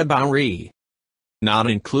Göteborg, not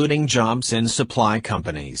including jobs in supply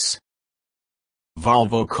companies.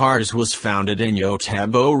 Volvo Cars was founded in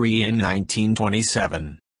Göteborg in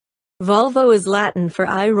 1927. Volvo is Latin for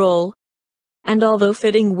eye roll, and although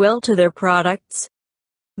fitting well to their products,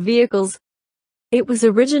 vehicles, it was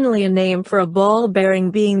originally a name for a ball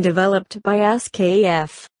bearing being developed by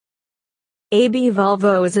SKF. AB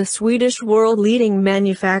Volvo is a Swedish world-leading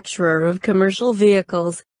manufacturer of commercial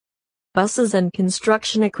vehicles, buses and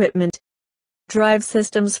construction equipment, drive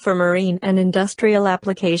systems for marine and industrial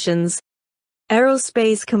applications,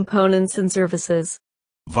 aerospace components and services.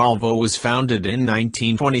 Volvo was founded in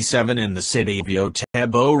 1927 in the city of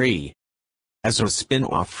Göteborg as a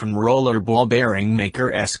spin-off from roller ball bearing maker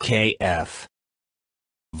SKF.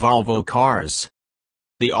 Volvo Cars,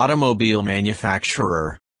 the automobile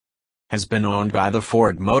manufacturer, has been owned by the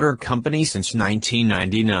Ford Motor Company since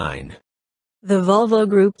 1999. The Volvo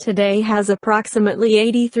Group today has approximately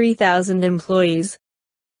 83,000 employees,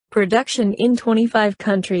 production in 25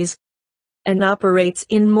 countries, and operates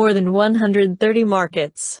in more than 130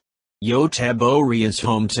 markets. Göteborg is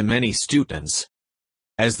home to many students,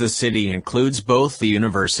 as the city includes both the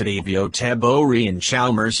University of Göteborg and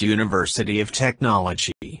Chalmers University of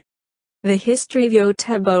Technology. The history of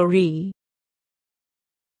Göteborg.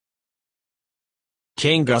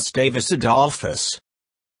 King Gustavus Adolphus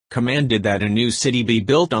commanded that a new city be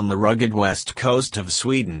built on the rugged west coast of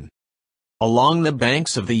Sweden, along the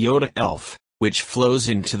banks of the Göta Älv, which flows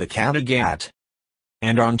into the Kattegat,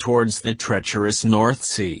 and on towards the treacherous North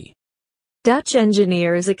Sea. Dutch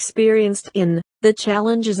engineers experienced in the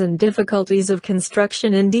challenges and difficulties of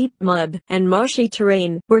construction in deep mud and marshy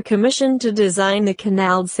terrain were commissioned to design the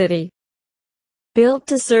canaled city. Built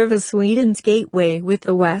to serve as Sweden's gateway with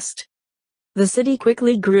the West, the city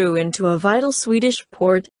quickly grew into a vital Swedish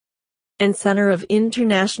port and center of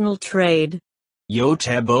international trade.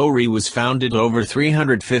 Göteborg was founded over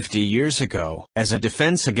 350 years ago as a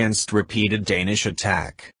defense against repeated Danish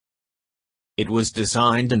attack. It was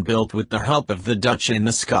designed and built with the help of the Dutch and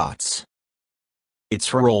the Scots.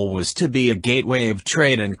 Its role was to be a gateway of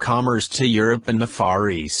trade and commerce to Europe and the Far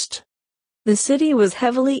East. The city was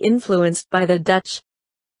heavily influenced by the Dutch.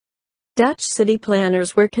 Dutch city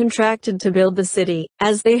planners were contracted to build the city,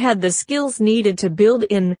 as they had the skills needed to build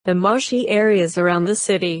in the marshy areas around the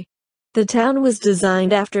city. The town was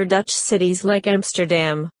designed after Dutch cities like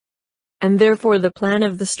Amsterdam, and therefore the plan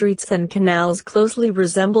of the streets and canals closely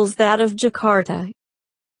resembles that of Jakarta,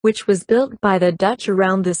 which was built by the Dutch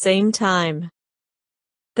around the same time.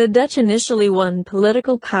 The Dutch initially won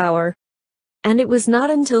political power, and it was not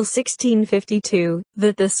until 1652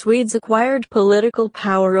 that the Swedes acquired political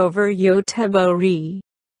power over Göteborg.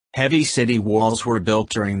 Heavy city walls were built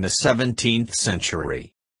during the 17th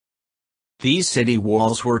century. These city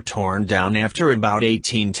walls were torn down after about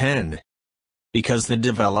 1810, because the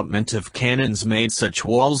development of cannons made such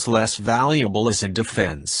walls less valuable as a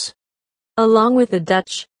defense. Along with the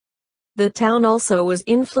Dutch, the town also was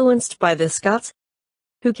influenced by the Scots,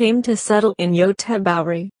 who came to settle in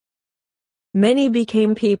Göteborg. Many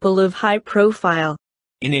became people of high profile.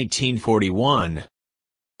 In 1841,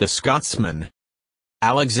 the Scotsman,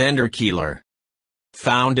 Alexander Keeler,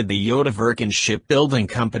 founded the Göteborg shipbuilding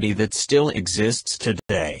company that still exists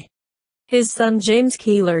today. His son James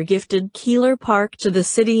Keeler gifted Keeler Park to the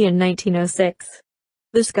city in 1906.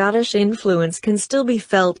 The Scottish influence can still be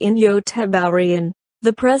felt in Göteborg in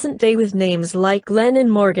the present day with names like Glen and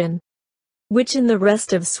Morgan, which in the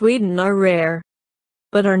rest of Sweden are rare,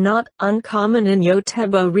 but are not uncommon in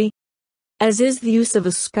Göteborg, as is the use of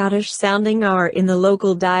a Scottish-sounding R in the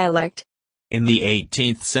local dialect. In the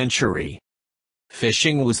 18th century,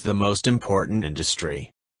 fishing was the most important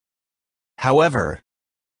industry. However,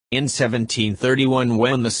 in 1731,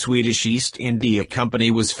 when the Swedish East India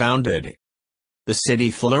Company was founded, the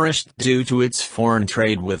city flourished due to its foreign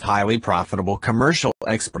trade with highly profitable commercial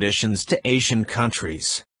expeditions to Asian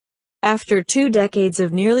countries. After 2 decades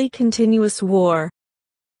of nearly continuous war,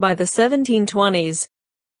 by the 1720s,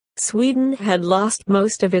 Sweden had lost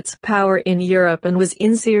most of its power in Europe and was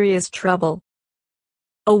in serious trouble.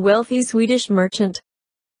 A wealthy Swedish merchant,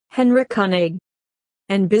 Henrik Koenig,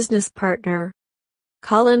 and business partner,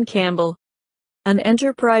 Colin Campbell, an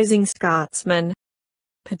enterprising Scotsman,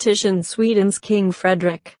 petitioned Sweden's King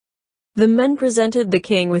Frederick The men presented the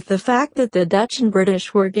king with the fact that the Dutch and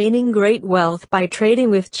British were gaining great wealth by trading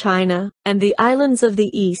with China and the islands of the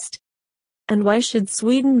East. And why should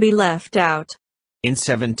Sweden be left out? In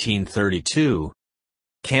 1732,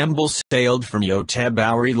 Campbell sailed from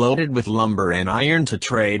Göteborg loaded with lumber and iron to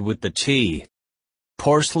trade with the tea,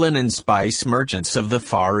 porcelain and spice merchants of the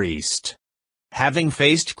Far East. Having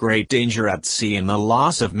faced great danger at sea and the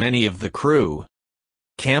loss of many of the crew,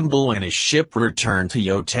 Campbell and his ship returned to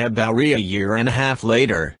Göteborg a year and a half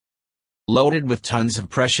later, loaded with tons of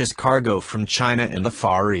precious cargo from China and the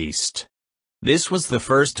Far East. This was the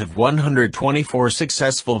first of 124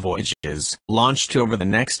 successful voyages, launched over the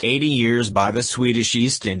next 80 years by the Swedish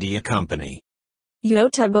East India Company.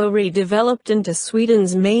 Göteborg developed into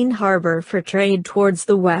Sweden's main harbor for trade towards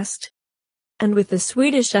the west. And with the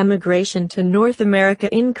Swedish emigration to North America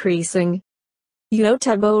increasing,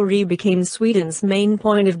 Göteborg became Sweden's main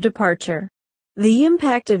point of departure. The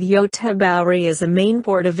impact of Göteborg as a main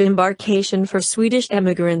port of embarkation for Swedish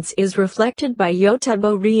emigrants is reflected by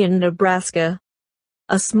Göteborg in Nebraska,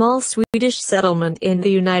 a small Swedish settlement in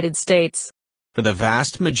the United States. For the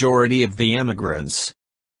vast majority of the emigrants,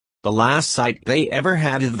 the last sight they ever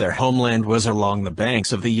had of their homeland was along the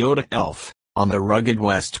banks of the Göta Älv, on the rugged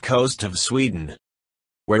west coast of Sweden,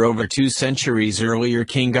 where over 2 centuries earlier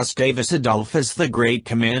King Gustavus Adolphus the Great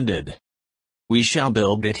commanded, "We shall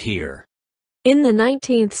build it here." In the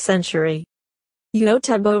 19th century,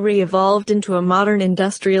 Göteborg evolved into a modern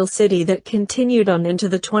industrial city that continued on into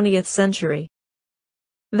the 20th century.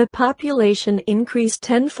 The population increased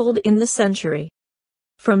tenfold in the century,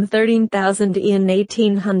 from 13,000 in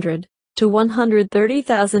 1800 to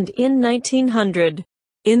 130,000 in 1900.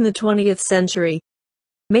 In the 20th century,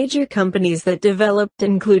 major companies that developed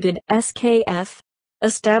included SKF,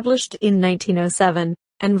 established in 1907,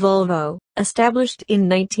 and Volvo, established in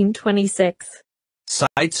 1926.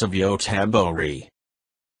 Sites of Göteborg.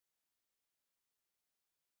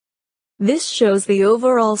 This shows the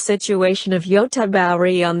overall situation of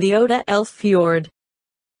Göteborg on the Göta Älv fjord,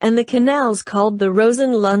 and the canals called the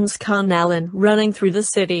Rosenlundskanalen running through the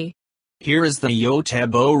city. Here is the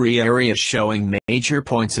Göteborg area showing major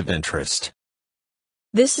points of interest.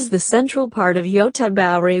 This is the central part of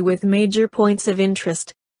Göteborg with major points of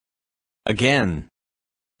interest. Again,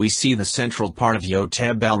 we see the central part of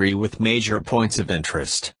Göteborg with major points of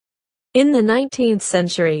interest. In the 19th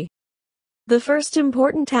century, the first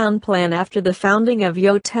important town plan after the founding of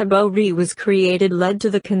Göteborg was created led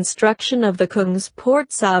to the construction of the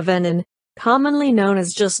Kungsportsavenyn, commonly known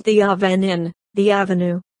as just the Avenyn, the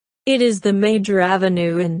avenue. It is the major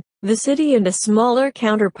avenue in the city and a smaller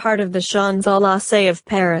counterpart of the Champs-Élysées of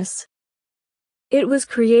Paris. It was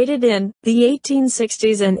created in the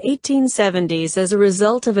 1860s and 1870s as a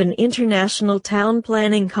result of an international town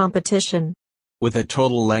planning competition. With a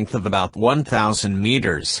total length of about 1,000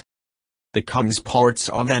 meters, the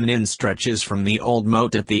Kungsportsavenyn stretches from the old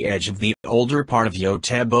moat at the edge of the older part of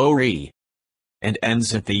Göteborg, and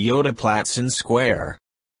ends at the Götaplatsen Square,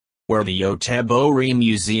 where the Göteborg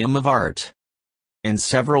Museum of Art and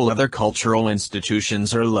several other cultural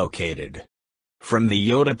institutions are located. From the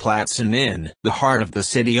Götaplatsen in the heart of the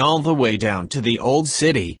city all the way down to the Old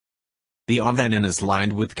City, the Avenyn is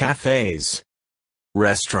lined with cafes,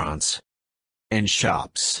 restaurants, and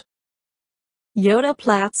shops.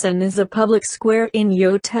 Götaplatsen is a public square in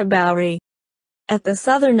Göteborg. At the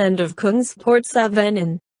southern end of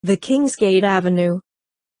Kungsportsavenyn, the Kingsgate Avenue,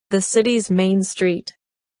 the city's main street.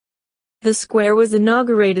 The square was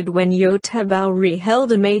inaugurated when Göteborg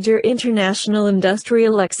held a major international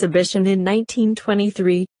industrial exhibition in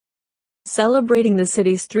 1923, celebrating the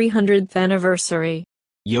city's 300th anniversary.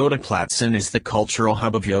 Götaplatsen is the cultural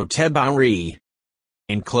hub of Göteborg,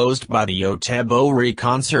 enclosed by the Göteborg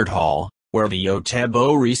Concert Hall, where the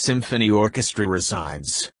Göteborg Symphony Orchestra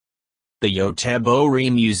resides, the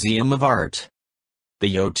Göteborg Museum of Art,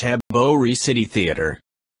 the Göteborg City Theatre,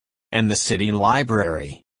 and the City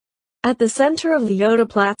Library. At the center of the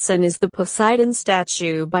Götaplatsen is the Poseidon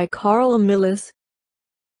statue by Carl Milles.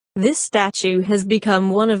 This statue has become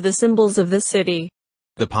one of the symbols of the city.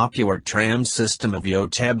 The popular tram system of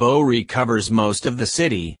Göteborg covers most of the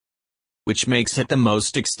city, which makes it the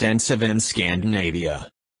most extensive in Scandinavia.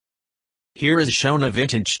 Here is shown a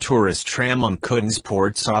vintage tourist tram on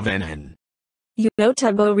Kungsportsavenyn.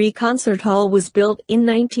 Göteborg Concert Hall was built in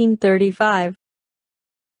 1935.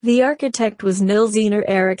 The architect was Nils Einar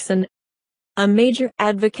Eriksson, a major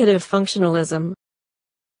advocate of functionalism.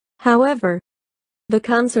 However, the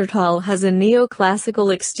concert hall has a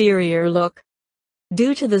neoclassical exterior look.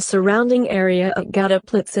 Due to the surrounding area at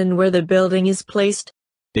Götaplatsen where the building is placed,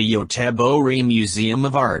 The Göteborg Museum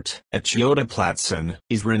of Art at Götaplatsen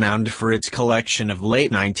is renowned for its collection of late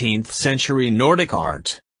 19th century Nordic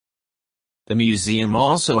art. The museum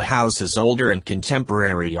also houses older and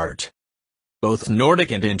contemporary art, both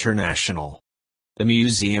Nordic and international. The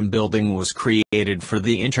museum building was created for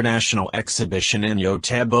the International Exhibition in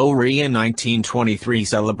Göteborg in 1923,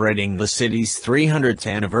 celebrating the city's 300th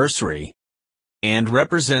anniversary, and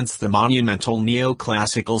represents the monumental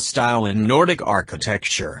neoclassical style in Nordic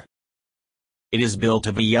architecture. It is built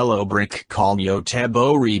of a yellow brick called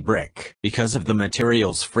Göteborg brick because of the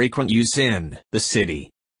material's frequent use in the city.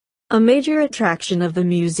 A major attraction of the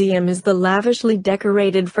museum is the lavishly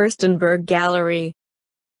decorated Furstenberg Gallery,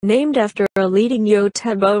 named after a leading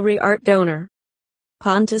Göteborg art donor,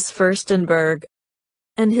 Pontus Furstenberg,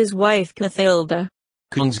 and his wife Cathedral.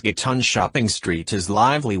 Kungsgatan shopping street is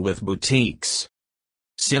lively with boutiques,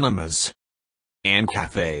 cinemas, and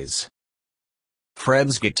cafes.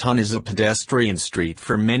 Fredsgatan is a pedestrian street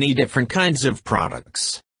for many different kinds of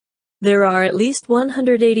products. There are at least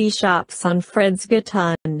 180 shops on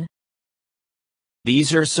Fredsgatan.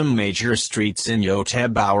 These are some major streets in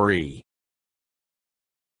Göteborg.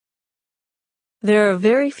 There are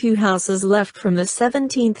very few houses left from the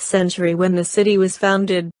 17th century when the city was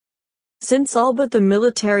founded, since all but the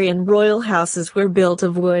military and royal houses were built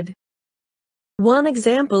of wood. One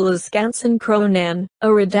example is Skansen,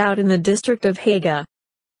 a redoubt in the district of Haga.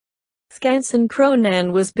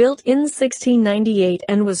 Skansen was built in 1698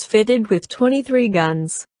 and was fitted with 23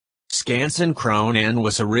 guns. Skansen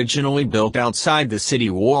was originally built outside the city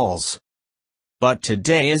walls, but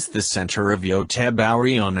today is the center of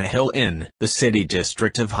Göteborg on a hill in the city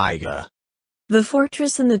district of Haga. The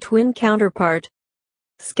fortress and the twin counterpart,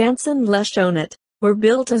 Skansen Lesjonet, were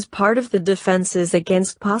built as part of the defenses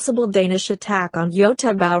against possible Danish attack on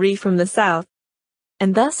Göteborg from the south,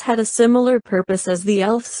 and thus had a similar purpose as the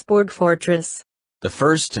Elfsborg fortress. The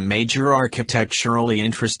first major architecturally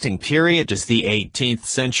interesting period is the 18th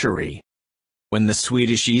century, when the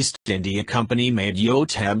Swedish East India Company made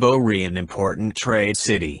Göteborg an important trade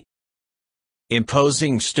city.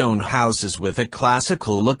 Imposing stone houses with a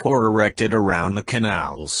classical look were erected around the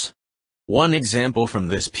canals. One example from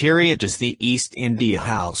this period is the East India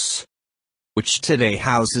House, which today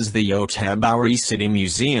houses the Göteborg City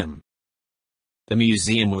Museum. The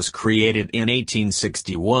museum was created in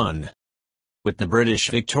 1861, with the British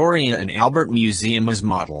Victoria and Albert Museum as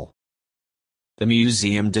model. The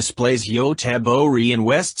museum displays Göteborg and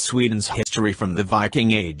West Sweden's history from the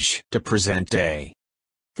Viking Age to present day.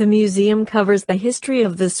 The museum covers the history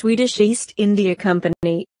of the Swedish East India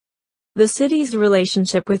Company, the city's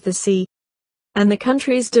relationship with the sea, and the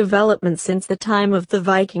country's development since the time of the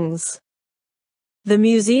Vikings. The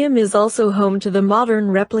museum is also home to the modern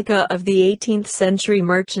replica of the 18th century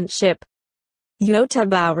merchant ship,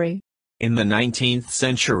 Göteborg. In the 19th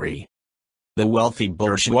century, the wealthy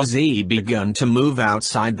bourgeoisie began to move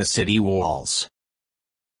outside the city walls.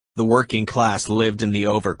 The working class lived in the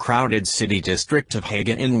overcrowded city district of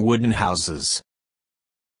Haga in wooden houses.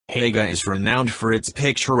 Haga is renowned for its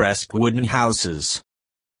picturesque wooden houses,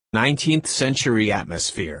 19th century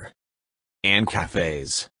atmosphere, and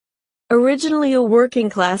cafes. Originally a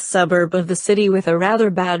working-class suburb of the city with a rather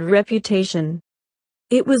bad reputation,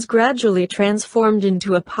 it was gradually transformed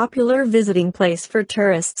into a popular visiting place for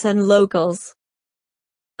tourists and locals.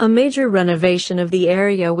 A major renovation of the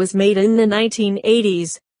area was made in the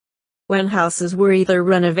 1980s, when houses were either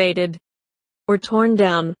renovated or torn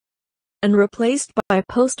down and replaced by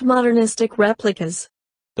postmodernistic replicas.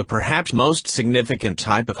 The perhaps most significant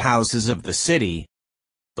type of houses of the city,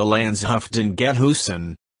 the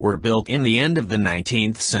Landshövdingehusen, were built in the end of the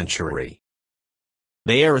 19th century.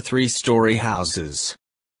 They are three-story houses,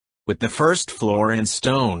 with the first floor in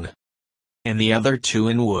stone, and the other two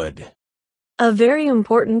in wood. A very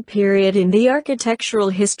important period in the architectural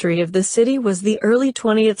history of the city was the early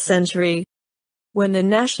 20th century, when the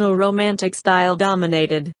National Romantic style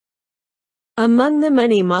dominated. Among the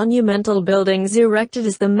many monumental buildings erected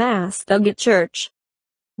is the Masthugget Church,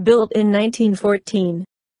 built in 1914.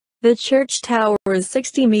 The church tower is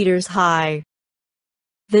 60 meters high.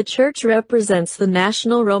 The church represents the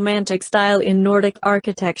National Romantic style in Nordic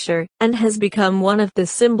architecture and has become one of the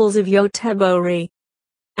symbols of Göteborg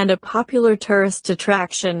and a popular tourist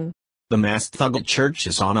attraction. The Masthugget Church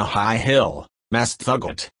is on a high hill,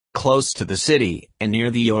 Masthugget, close to the city and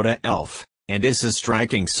near the Göta Älv, and is a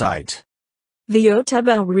striking sight. The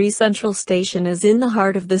Göteborg Central Station is in the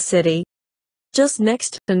heart of the city, just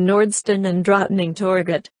next to Nordstan and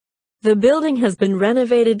Drottningtorget. The building has been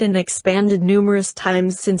renovated and expanded numerous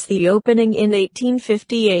times since the opening in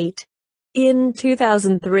 1858. In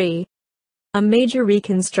 2003, A major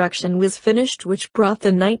reconstruction was finished which brought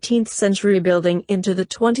the 19th century building into the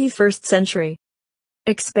 21st century,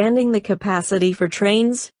 expanding the capacity for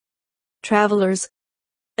trains, travelers,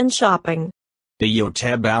 and shopping. The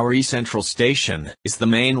Göteborg Central Station is the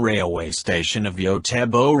main railway station of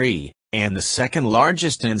Göteborg, and the second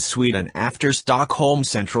largest in Sweden after Stockholm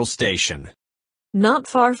Central Station. Not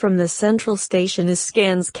far from the central station is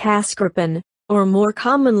Skansen, or more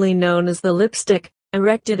commonly known as the Lipstick,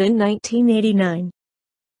 erected in 1989.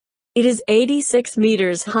 It is 86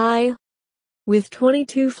 meters high, with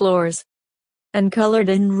 22 floors, and colored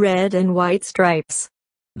in red and white stripes.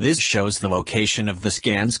 This shows the location of the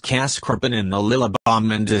Skansen in the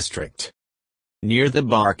Luleå district, near the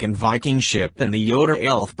bark and Viking ship and the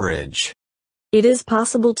Göta Bridge. It is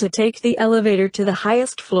possible to take the elevator to the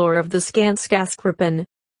highest floor of the Skansen,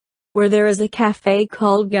 where there is a cafe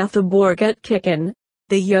called Göteborg,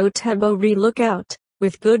 the Göteborg lookout,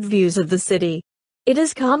 with good views of the city. It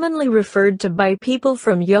is commonly referred to by people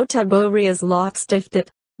from Göteborg as Loftstiftet,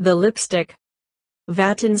 the lipstick,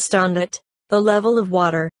 Vattenståndet, the level of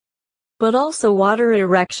water, but also water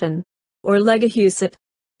erection, or Legohuset,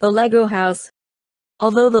 the Lego house,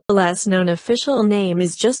 although the last known official name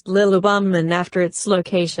is just Lillebommen after its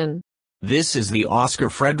location. This is the Oscar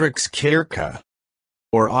Fredriks Kyrka,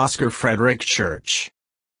 or Oscar Fredrik Church.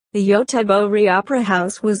 The Göteborg Opera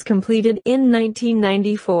House was completed in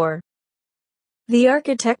 1994. The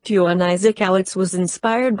architect Johan Isaac Alex was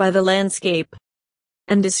inspired by the landscape,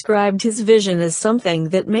 and described his vision as something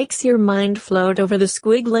that makes your mind float over the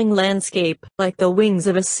squiggling landscape like the wings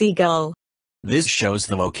of a seagull. This shows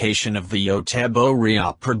the location of the Göteborg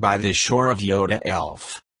Opera by the shore of Göta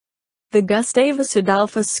Älv. The Gustavus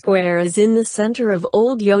Adolphus Square is in the center of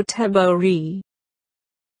Old Göteborg.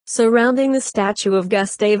 Surrounding the statue of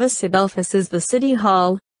Gustavus Adolphus is the City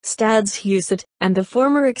Hall, Stadshuset, and the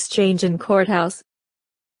former Exchange and Courthouse.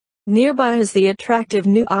 Nearby is the attractive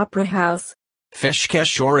new Opera House.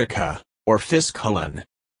 Fiskesjörka, or Fiskhallen,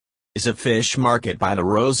 is a fish market by the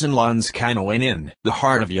Rosenlundskanoen in the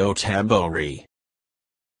heart of Göteborg.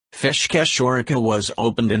 Fiskesjörka was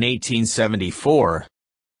opened in 1874,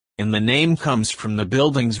 and the name comes from the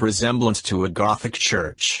building's resemblance to a Gothic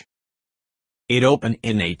church. It opened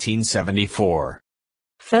in 1874.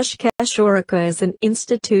 Fiskesjörka is an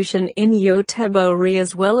institution in Göteborg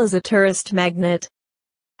as well as a tourist magnet,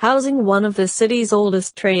 housing one of the city's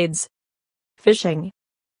oldest trades, fishing.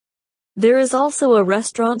 There is also a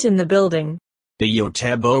restaurant in the building. The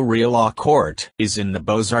Göteborg Law Court is in the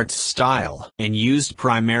Beaux-Arts style and used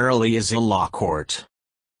primarily as a law court.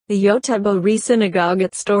 The Göteborg Synagogue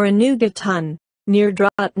at Stora Nygatan, near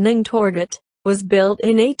Drottningtorget, was built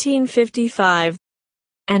in 1855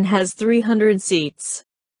 and has 300 seats.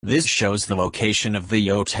 This shows the location of the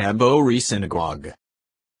Göteborg Synagogue.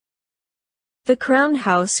 The Crown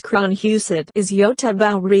House Kronhuset is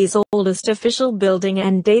Göteborg's oldest official building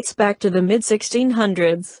and dates back to the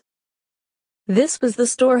mid-1600s. This was the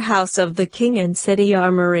storehouse of the king and city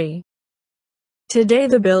armory. Today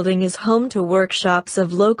the building is home to workshops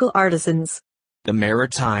of local artisans. The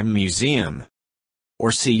Maritime Museum,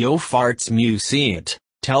 or Sjöfartsmuseet,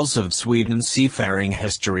 tells of Sweden's seafaring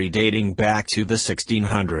history dating back to the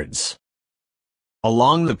 1600s.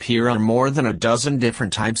 Along the pier are more than a dozen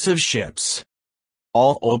different types of ships,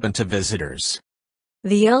 all open to visitors.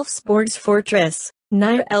 The Älvsborgs Fortress,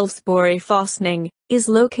 Nya Älvsborg Fästning, is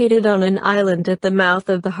located on an island at the mouth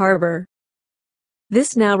of the harbor.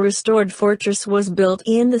 This now restored fortress was built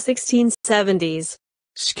in the 1670s.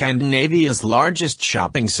 Scandinavia's largest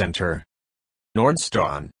shopping center,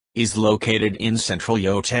 Nordstan, is located in central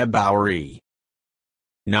Göteborg.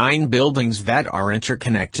 9 buildings that are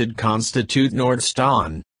interconnected constitute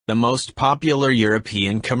Nordstan, the most popular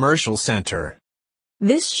European commercial center.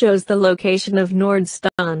 This shows the location of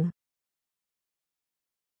Nordstan.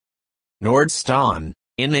 Nordstan,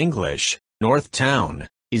 in English, North Town,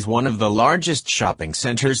 is one of the largest shopping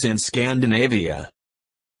centers in Scandinavia,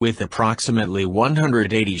 with approximately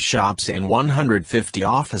 180 shops and 150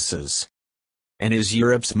 offices, and is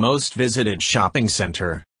Europe's most visited shopping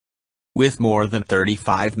center, with more than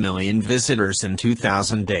 35 million visitors in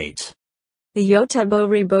 2008. The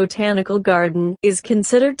Göteborg Botanical Garden is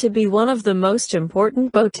considered to be one of the most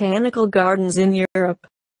important botanical gardens in Europe.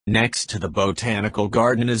 Next to the botanical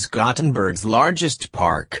garden is Gothenburg's largest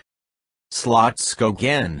park,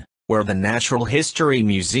 Slottsskogen, where the Natural History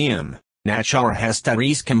Museum,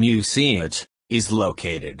 Naturhistoriska Museet, is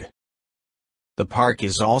located. The park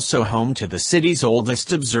is also home to the city's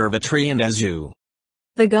oldest observatory and a zoo.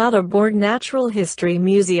 The Göteborg Natural History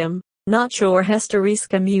Museum,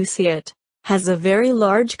 Naturhistoriska Museet, has a very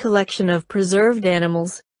large collection of preserved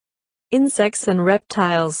animals, insects and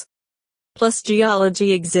reptiles, plus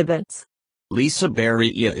geology exhibits.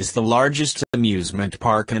 Liseberg is the largest amusement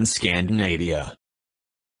park in Scandinavia.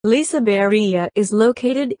 Liseberg is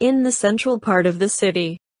located in the central part of the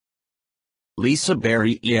city.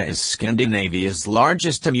 Liseberg is Scandinavia's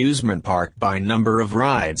largest amusement park by number of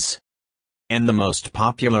rides, and the most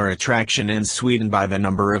popular attraction in Sweden by the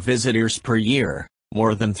number of visitors per year,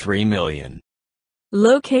 more than 3 million.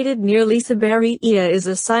 Located near Liseberg is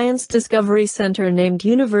a science discovery center named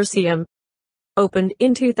Universium, opened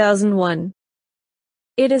in 2001.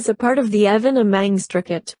 It is a part of the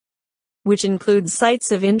Evenemangstriket, which includes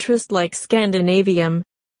sites of interest like Scandinavium,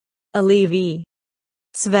 Alivi,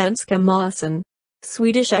 Svenska Museum,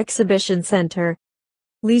 Swedish Exhibition Center,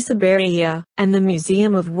 Liseberg, and the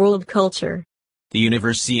Museum of World Culture. The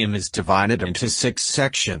Universium is divided into 6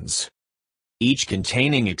 sections, each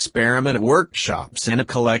containing experiment workshops and a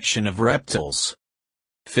collection of reptiles,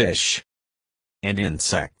 fish, and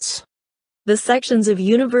insects. The sections of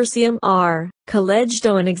Universium are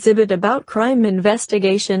Collegio, an exhibit about crime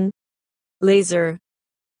investigation, laser,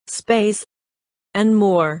 space, and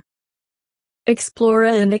more.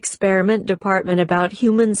 Explora, an experiment department about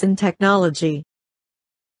humans and technology.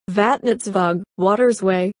 Vatnetsvåg, Water's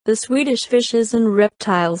Way, the Swedish fishes and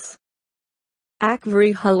reptiles.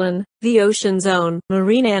 Akvarihullen, the ocean zone,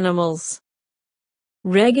 marine animals.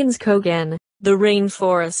 Regenskogen, the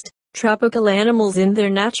rainforest, tropical animals in their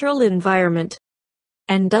natural environment.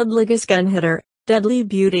 And Dödliga, deadly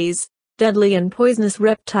beauties, deadly and poisonous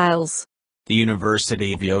reptiles. The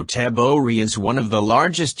University of Göteborg is one of the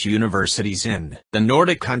largest universities in the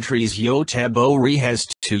Nordic countries. Göteborg has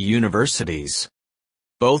 2 universities,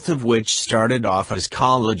 both of which started off as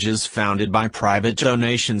colleges founded by private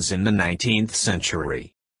donations in the 19th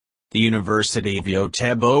century. The University of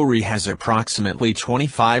Göteborg has approximately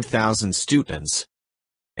 25,000 students,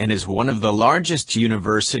 and is one of the largest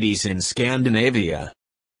universities in Scandinavia,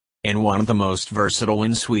 and one of the most versatile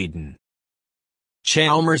in Sweden.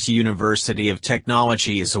 Chalmers University of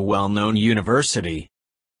Technology is a well-known university,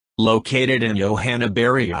 located in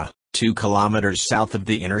Johanneberg, 2 kilometers south of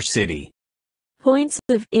the inner city. Points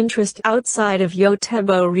of interest outside of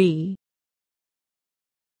Göteborg.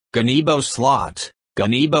 Gunnebo Slott,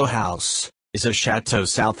 Gunnebo House, is a chateau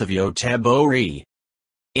south of Göteborg,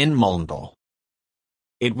 in Mölndal.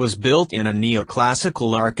 It was built in a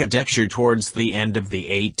neoclassical architecture towards the end of the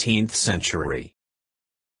 18th century.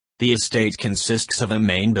 The estate consists of a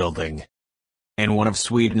main building, and one of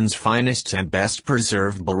Sweden's finest and best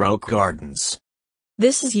preserved Baroque gardens.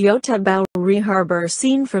 This is Göteborg Harbor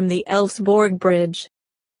seen from the Älvsborg Bridge.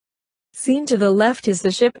 Seen to the left is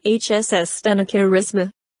the ship HSS Stena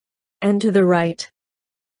Charisma, and to the right,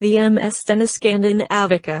 the MS Stena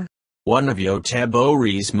Skandinavica. One of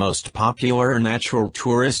Göteborg's most popular natural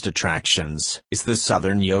tourist attractions is the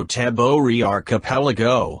southern Göteborg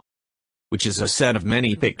archipelago, which is a set of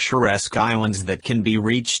many picturesque islands that can be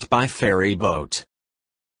reached by ferry boat.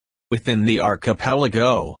 Within the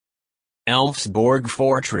archipelago, Älvsborg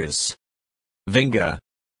Fortress, Vinga,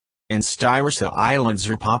 and Styrsa Islands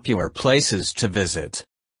are popular places to visit.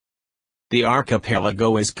 The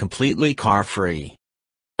archipelago is completely car-free.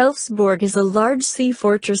 Älvsborg is a large sea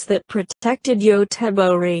fortress that protected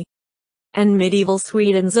Göteborg and medieval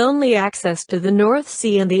Sweden's only access to the North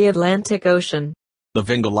Sea and the Atlantic Ocean. The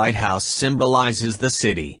Vinga Lighthouse symbolizes the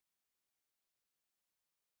city.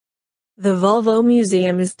 The Volvo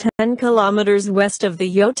Museum is 10 kilometers west of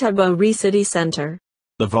the Göteborg city center.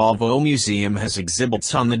 The Volvo Museum has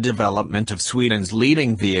exhibits on the development of Sweden's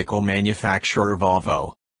leading vehicle manufacturer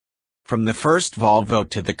Volvo. From the first Volvo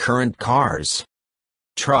to the current cars,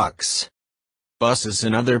 trucks, buses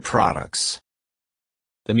and other products.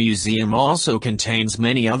 The museum also contains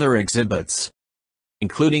many other exhibits,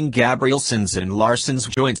 including Gabrielson's and Larsson's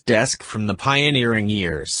joint desk from the pioneering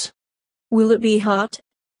years. Will it be hot?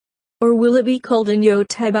 Or will it be cold in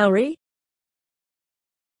Göteborg?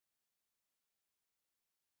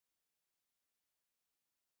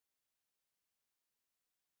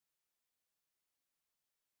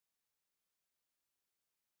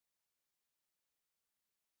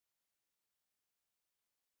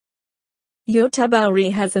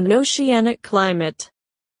 Göteborg has an oceanic climate.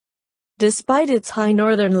 Despite its high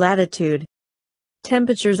northern latitude,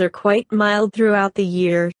 temperatures are quite mild throughout the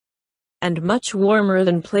year, and much warmer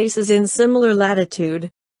than places in similar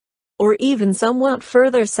latitude, or even somewhat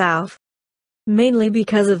further south, mainly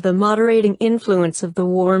because of the moderating influence of the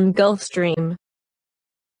warm Gulf Stream.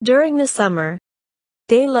 During the summer,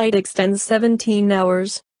 daylight extends 17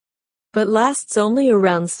 hours, but lasts only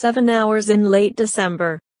around 7 hours in late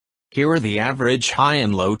December. Here are the average high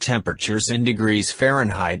and low temperatures in degrees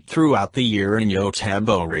Fahrenheit throughout the year in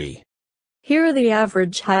Göteborg. Here are the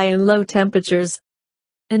average high and low temperatures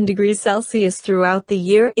in degrees Celsius throughout the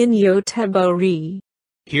year in Göteborg.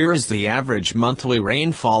 Here is the average monthly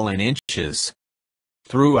rainfall in inches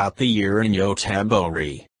throughout the year in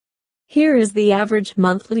Göteborg. Here is the average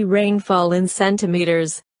monthly rainfall in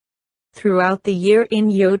centimeters throughout the year in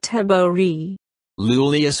Göteborg.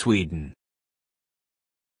 Luleå, Sweden.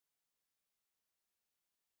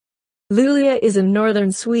 Luleå is in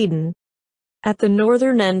northern Sweden, at the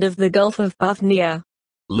northern end of the Gulf of Bothnia.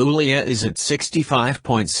 Luleå is at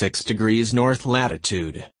 65.6 degrees north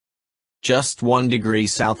latitude, just 1 degree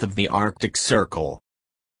south of the Arctic Circle.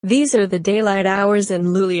 These are the daylight hours in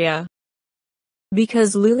Luleå.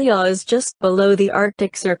 Because Luleå is just below the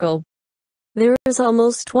Arctic Circle, there is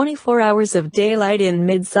almost 24 hours of daylight in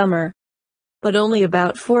midsummer, but only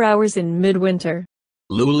about 4 hours in midwinter.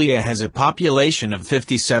 Luleå has a population of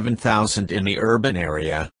 57,000 in the urban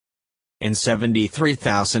area, and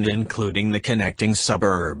 73,000 including the connecting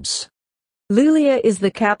suburbs. Luleå is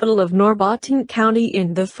the capital of Norrbotten County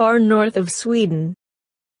in the far north of Sweden.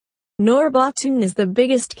 Norrbotten is the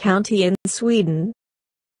biggest county in Sweden,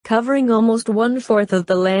 covering almost 1/4 of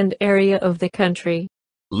the land area of the country.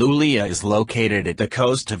 Luleå is located at the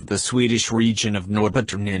coast of the Swedish region of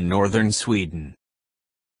Norrbotten in northern Sweden.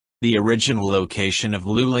 The original location of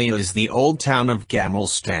Luleå is the old town of Gamla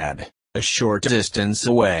Stan, a short distance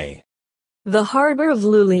away. The harbor of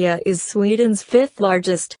Luleå is Sweden's 5th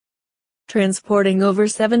largest, transporting over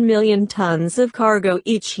 7 million tons of cargo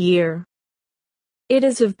each year. It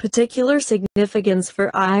is of particular significance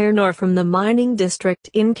for iron ore from the mining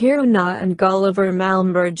district in Kiruna and Gällivare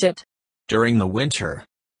Malmberget. During the winter,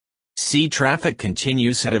 sea traffic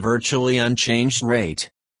continues at a virtually unchanged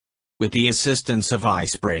rate, with the assistance of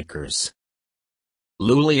icebreakers.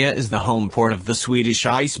 Luleå is the home port of the Swedish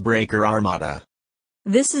icebreaker Armada.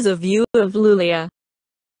 This is a view of Luleå.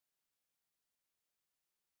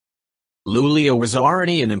 Luleå was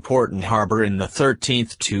already an important harbor in the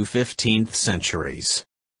 13th to 15th centuries.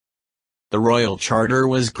 The royal charter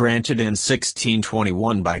was granted in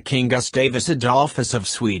 1621 by King Gustavus Adolphus of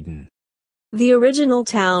Sweden. The original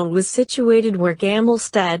town was situated where Gamla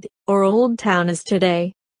Stan, or Old Town, is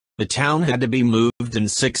today. The town had to be moved in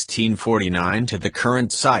 1649 to the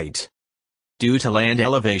current site, due to land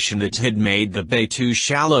elevation that had made the bay too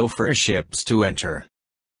shallow for ships to enter.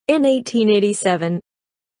 In 1887,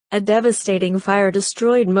 a devastating fire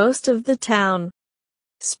destroyed most of the town,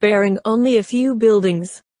 sparing only a few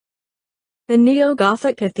buildings. The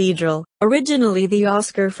neo-Gothic cathedral, originally the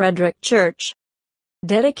Oscar Fredrik Church,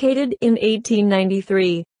 dedicated in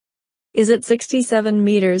 1893, is at 67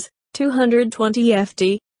 meters, 220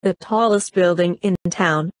 ft, the tallest building in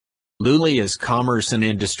town. Luleå's commerce and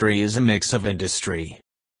industry is a mix of industry,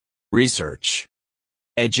 research,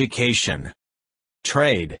 education,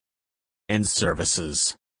 trade, and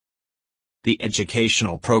services. The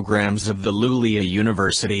educational programs of the Luleå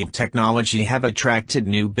University of Technology have attracted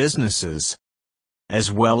new businesses,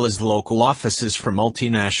 as well as local offices for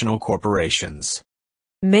multinational corporations.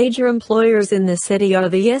 Major employers in the city are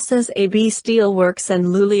the SSAB Steelworks and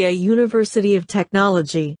Luleå University of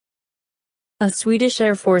Technology. A Swedish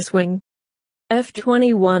Air Force Wing,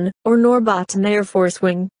 F-21, or Norrbotten Air Force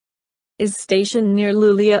Wing, is stationed near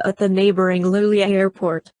Luleå at the neighboring Luleå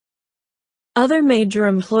Airport. Other major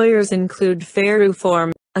employers include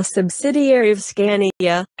Ferroform, a subsidiary of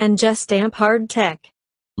Scania, and Gestamp Hardtech.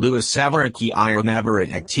 Luleåsverket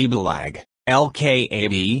Ironaveret Aktiebolag,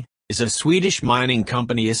 LKAB, is a Swedish mining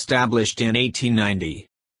company established in 1890,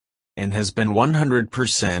 and has been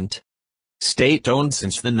 100% state-owned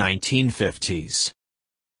since the 1950s.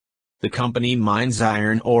 The company mines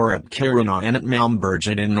iron ore at Kiruna and at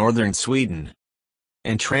Malmberget in northern Sweden,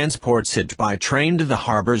 and transports it by train to the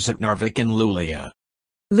harbors at Narvik and Luleå.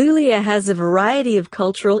 Luleå has a variety of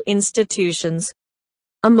cultural institutions,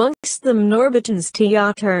 amongst them Norrbotten's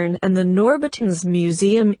Teatern and the Norrbotten's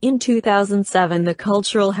Museum. In 2007, the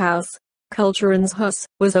cultural house, Kulturens hus,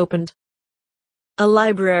 was opened. A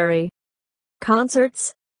library,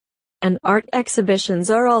 concerts, and art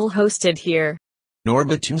exhibitions are all hosted here.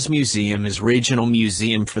 Norrbotten's Museum is regional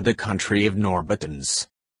museum for the country of Norrbottens.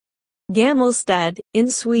 Gamla Stan,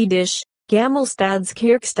 in Swedish, Gamla Stans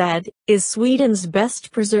Kyrkstad, is Sweden's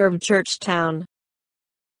best preserved church town.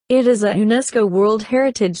 It is a UNESCO World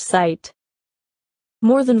Heritage Site.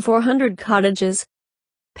 More than 400 cottages,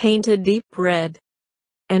 painted deep red,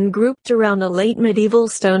 and grouped around a late medieval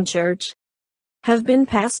stone church, have been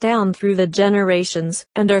passed down through the generations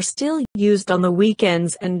and are still used on the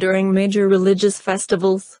weekends and during major religious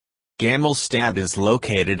festivals. Gamla Stan is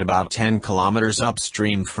located about 10 kilometers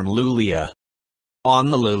upstream from Luleå, on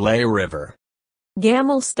the Luleå River.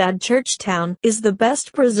 Gamla Stan church town is the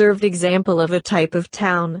best preserved example of a type of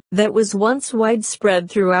town that was once widespread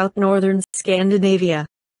throughout northern Scandinavia.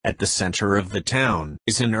 At the center of the town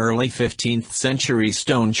is an early 15th century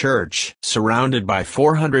stone church, surrounded by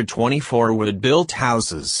 424 wood-built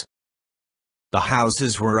houses. The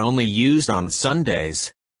houses were only used on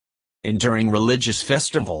Sundays and during religious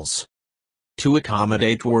festivals, to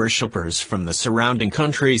accommodate worshippers from the surrounding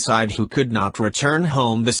countryside who could not return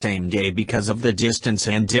home the same day because of the distance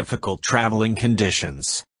and difficult traveling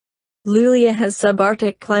conditions. Luleå has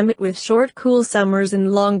subarctic climate with short cool summers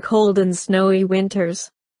and long cold and snowy winters.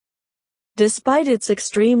 Despite its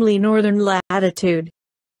extremely northern latitude,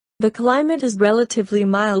 the climate is relatively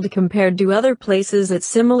mild compared to other places at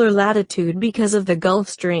similar latitude because of the Gulf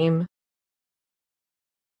Stream.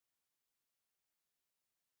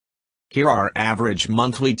 Here are average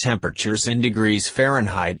monthly temperatures in degrees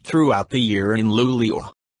Fahrenheit throughout the year in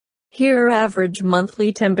Luleå. Here are average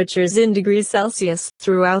monthly temperatures in degrees Celsius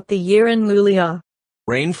throughout the year in Luleå.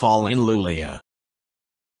 Rainfall in Luleå.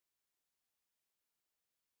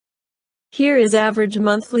 Here is average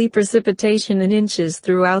monthly precipitation in inches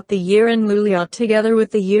throughout the year in Luleå together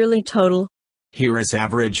with the yearly total. Here is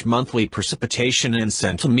average monthly precipitation in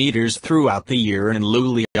centimeters throughout the year in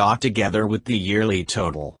Luleå together with the yearly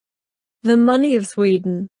total. The money of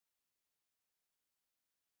Sweden.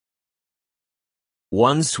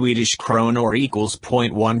 1 Swedish kronor equals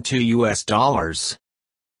 $0.12 US,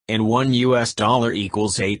 and $1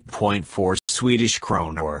 equals 8.4 Swedish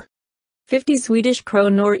kronor. 50 Swedish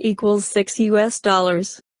kronor equals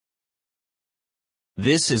 $6.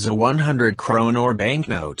 This is a 100 kronor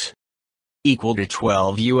banknote, equal to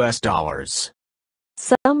 $12.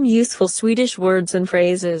 Some useful Swedish words and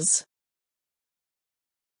phrases.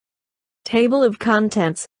 Table of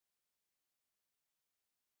contents.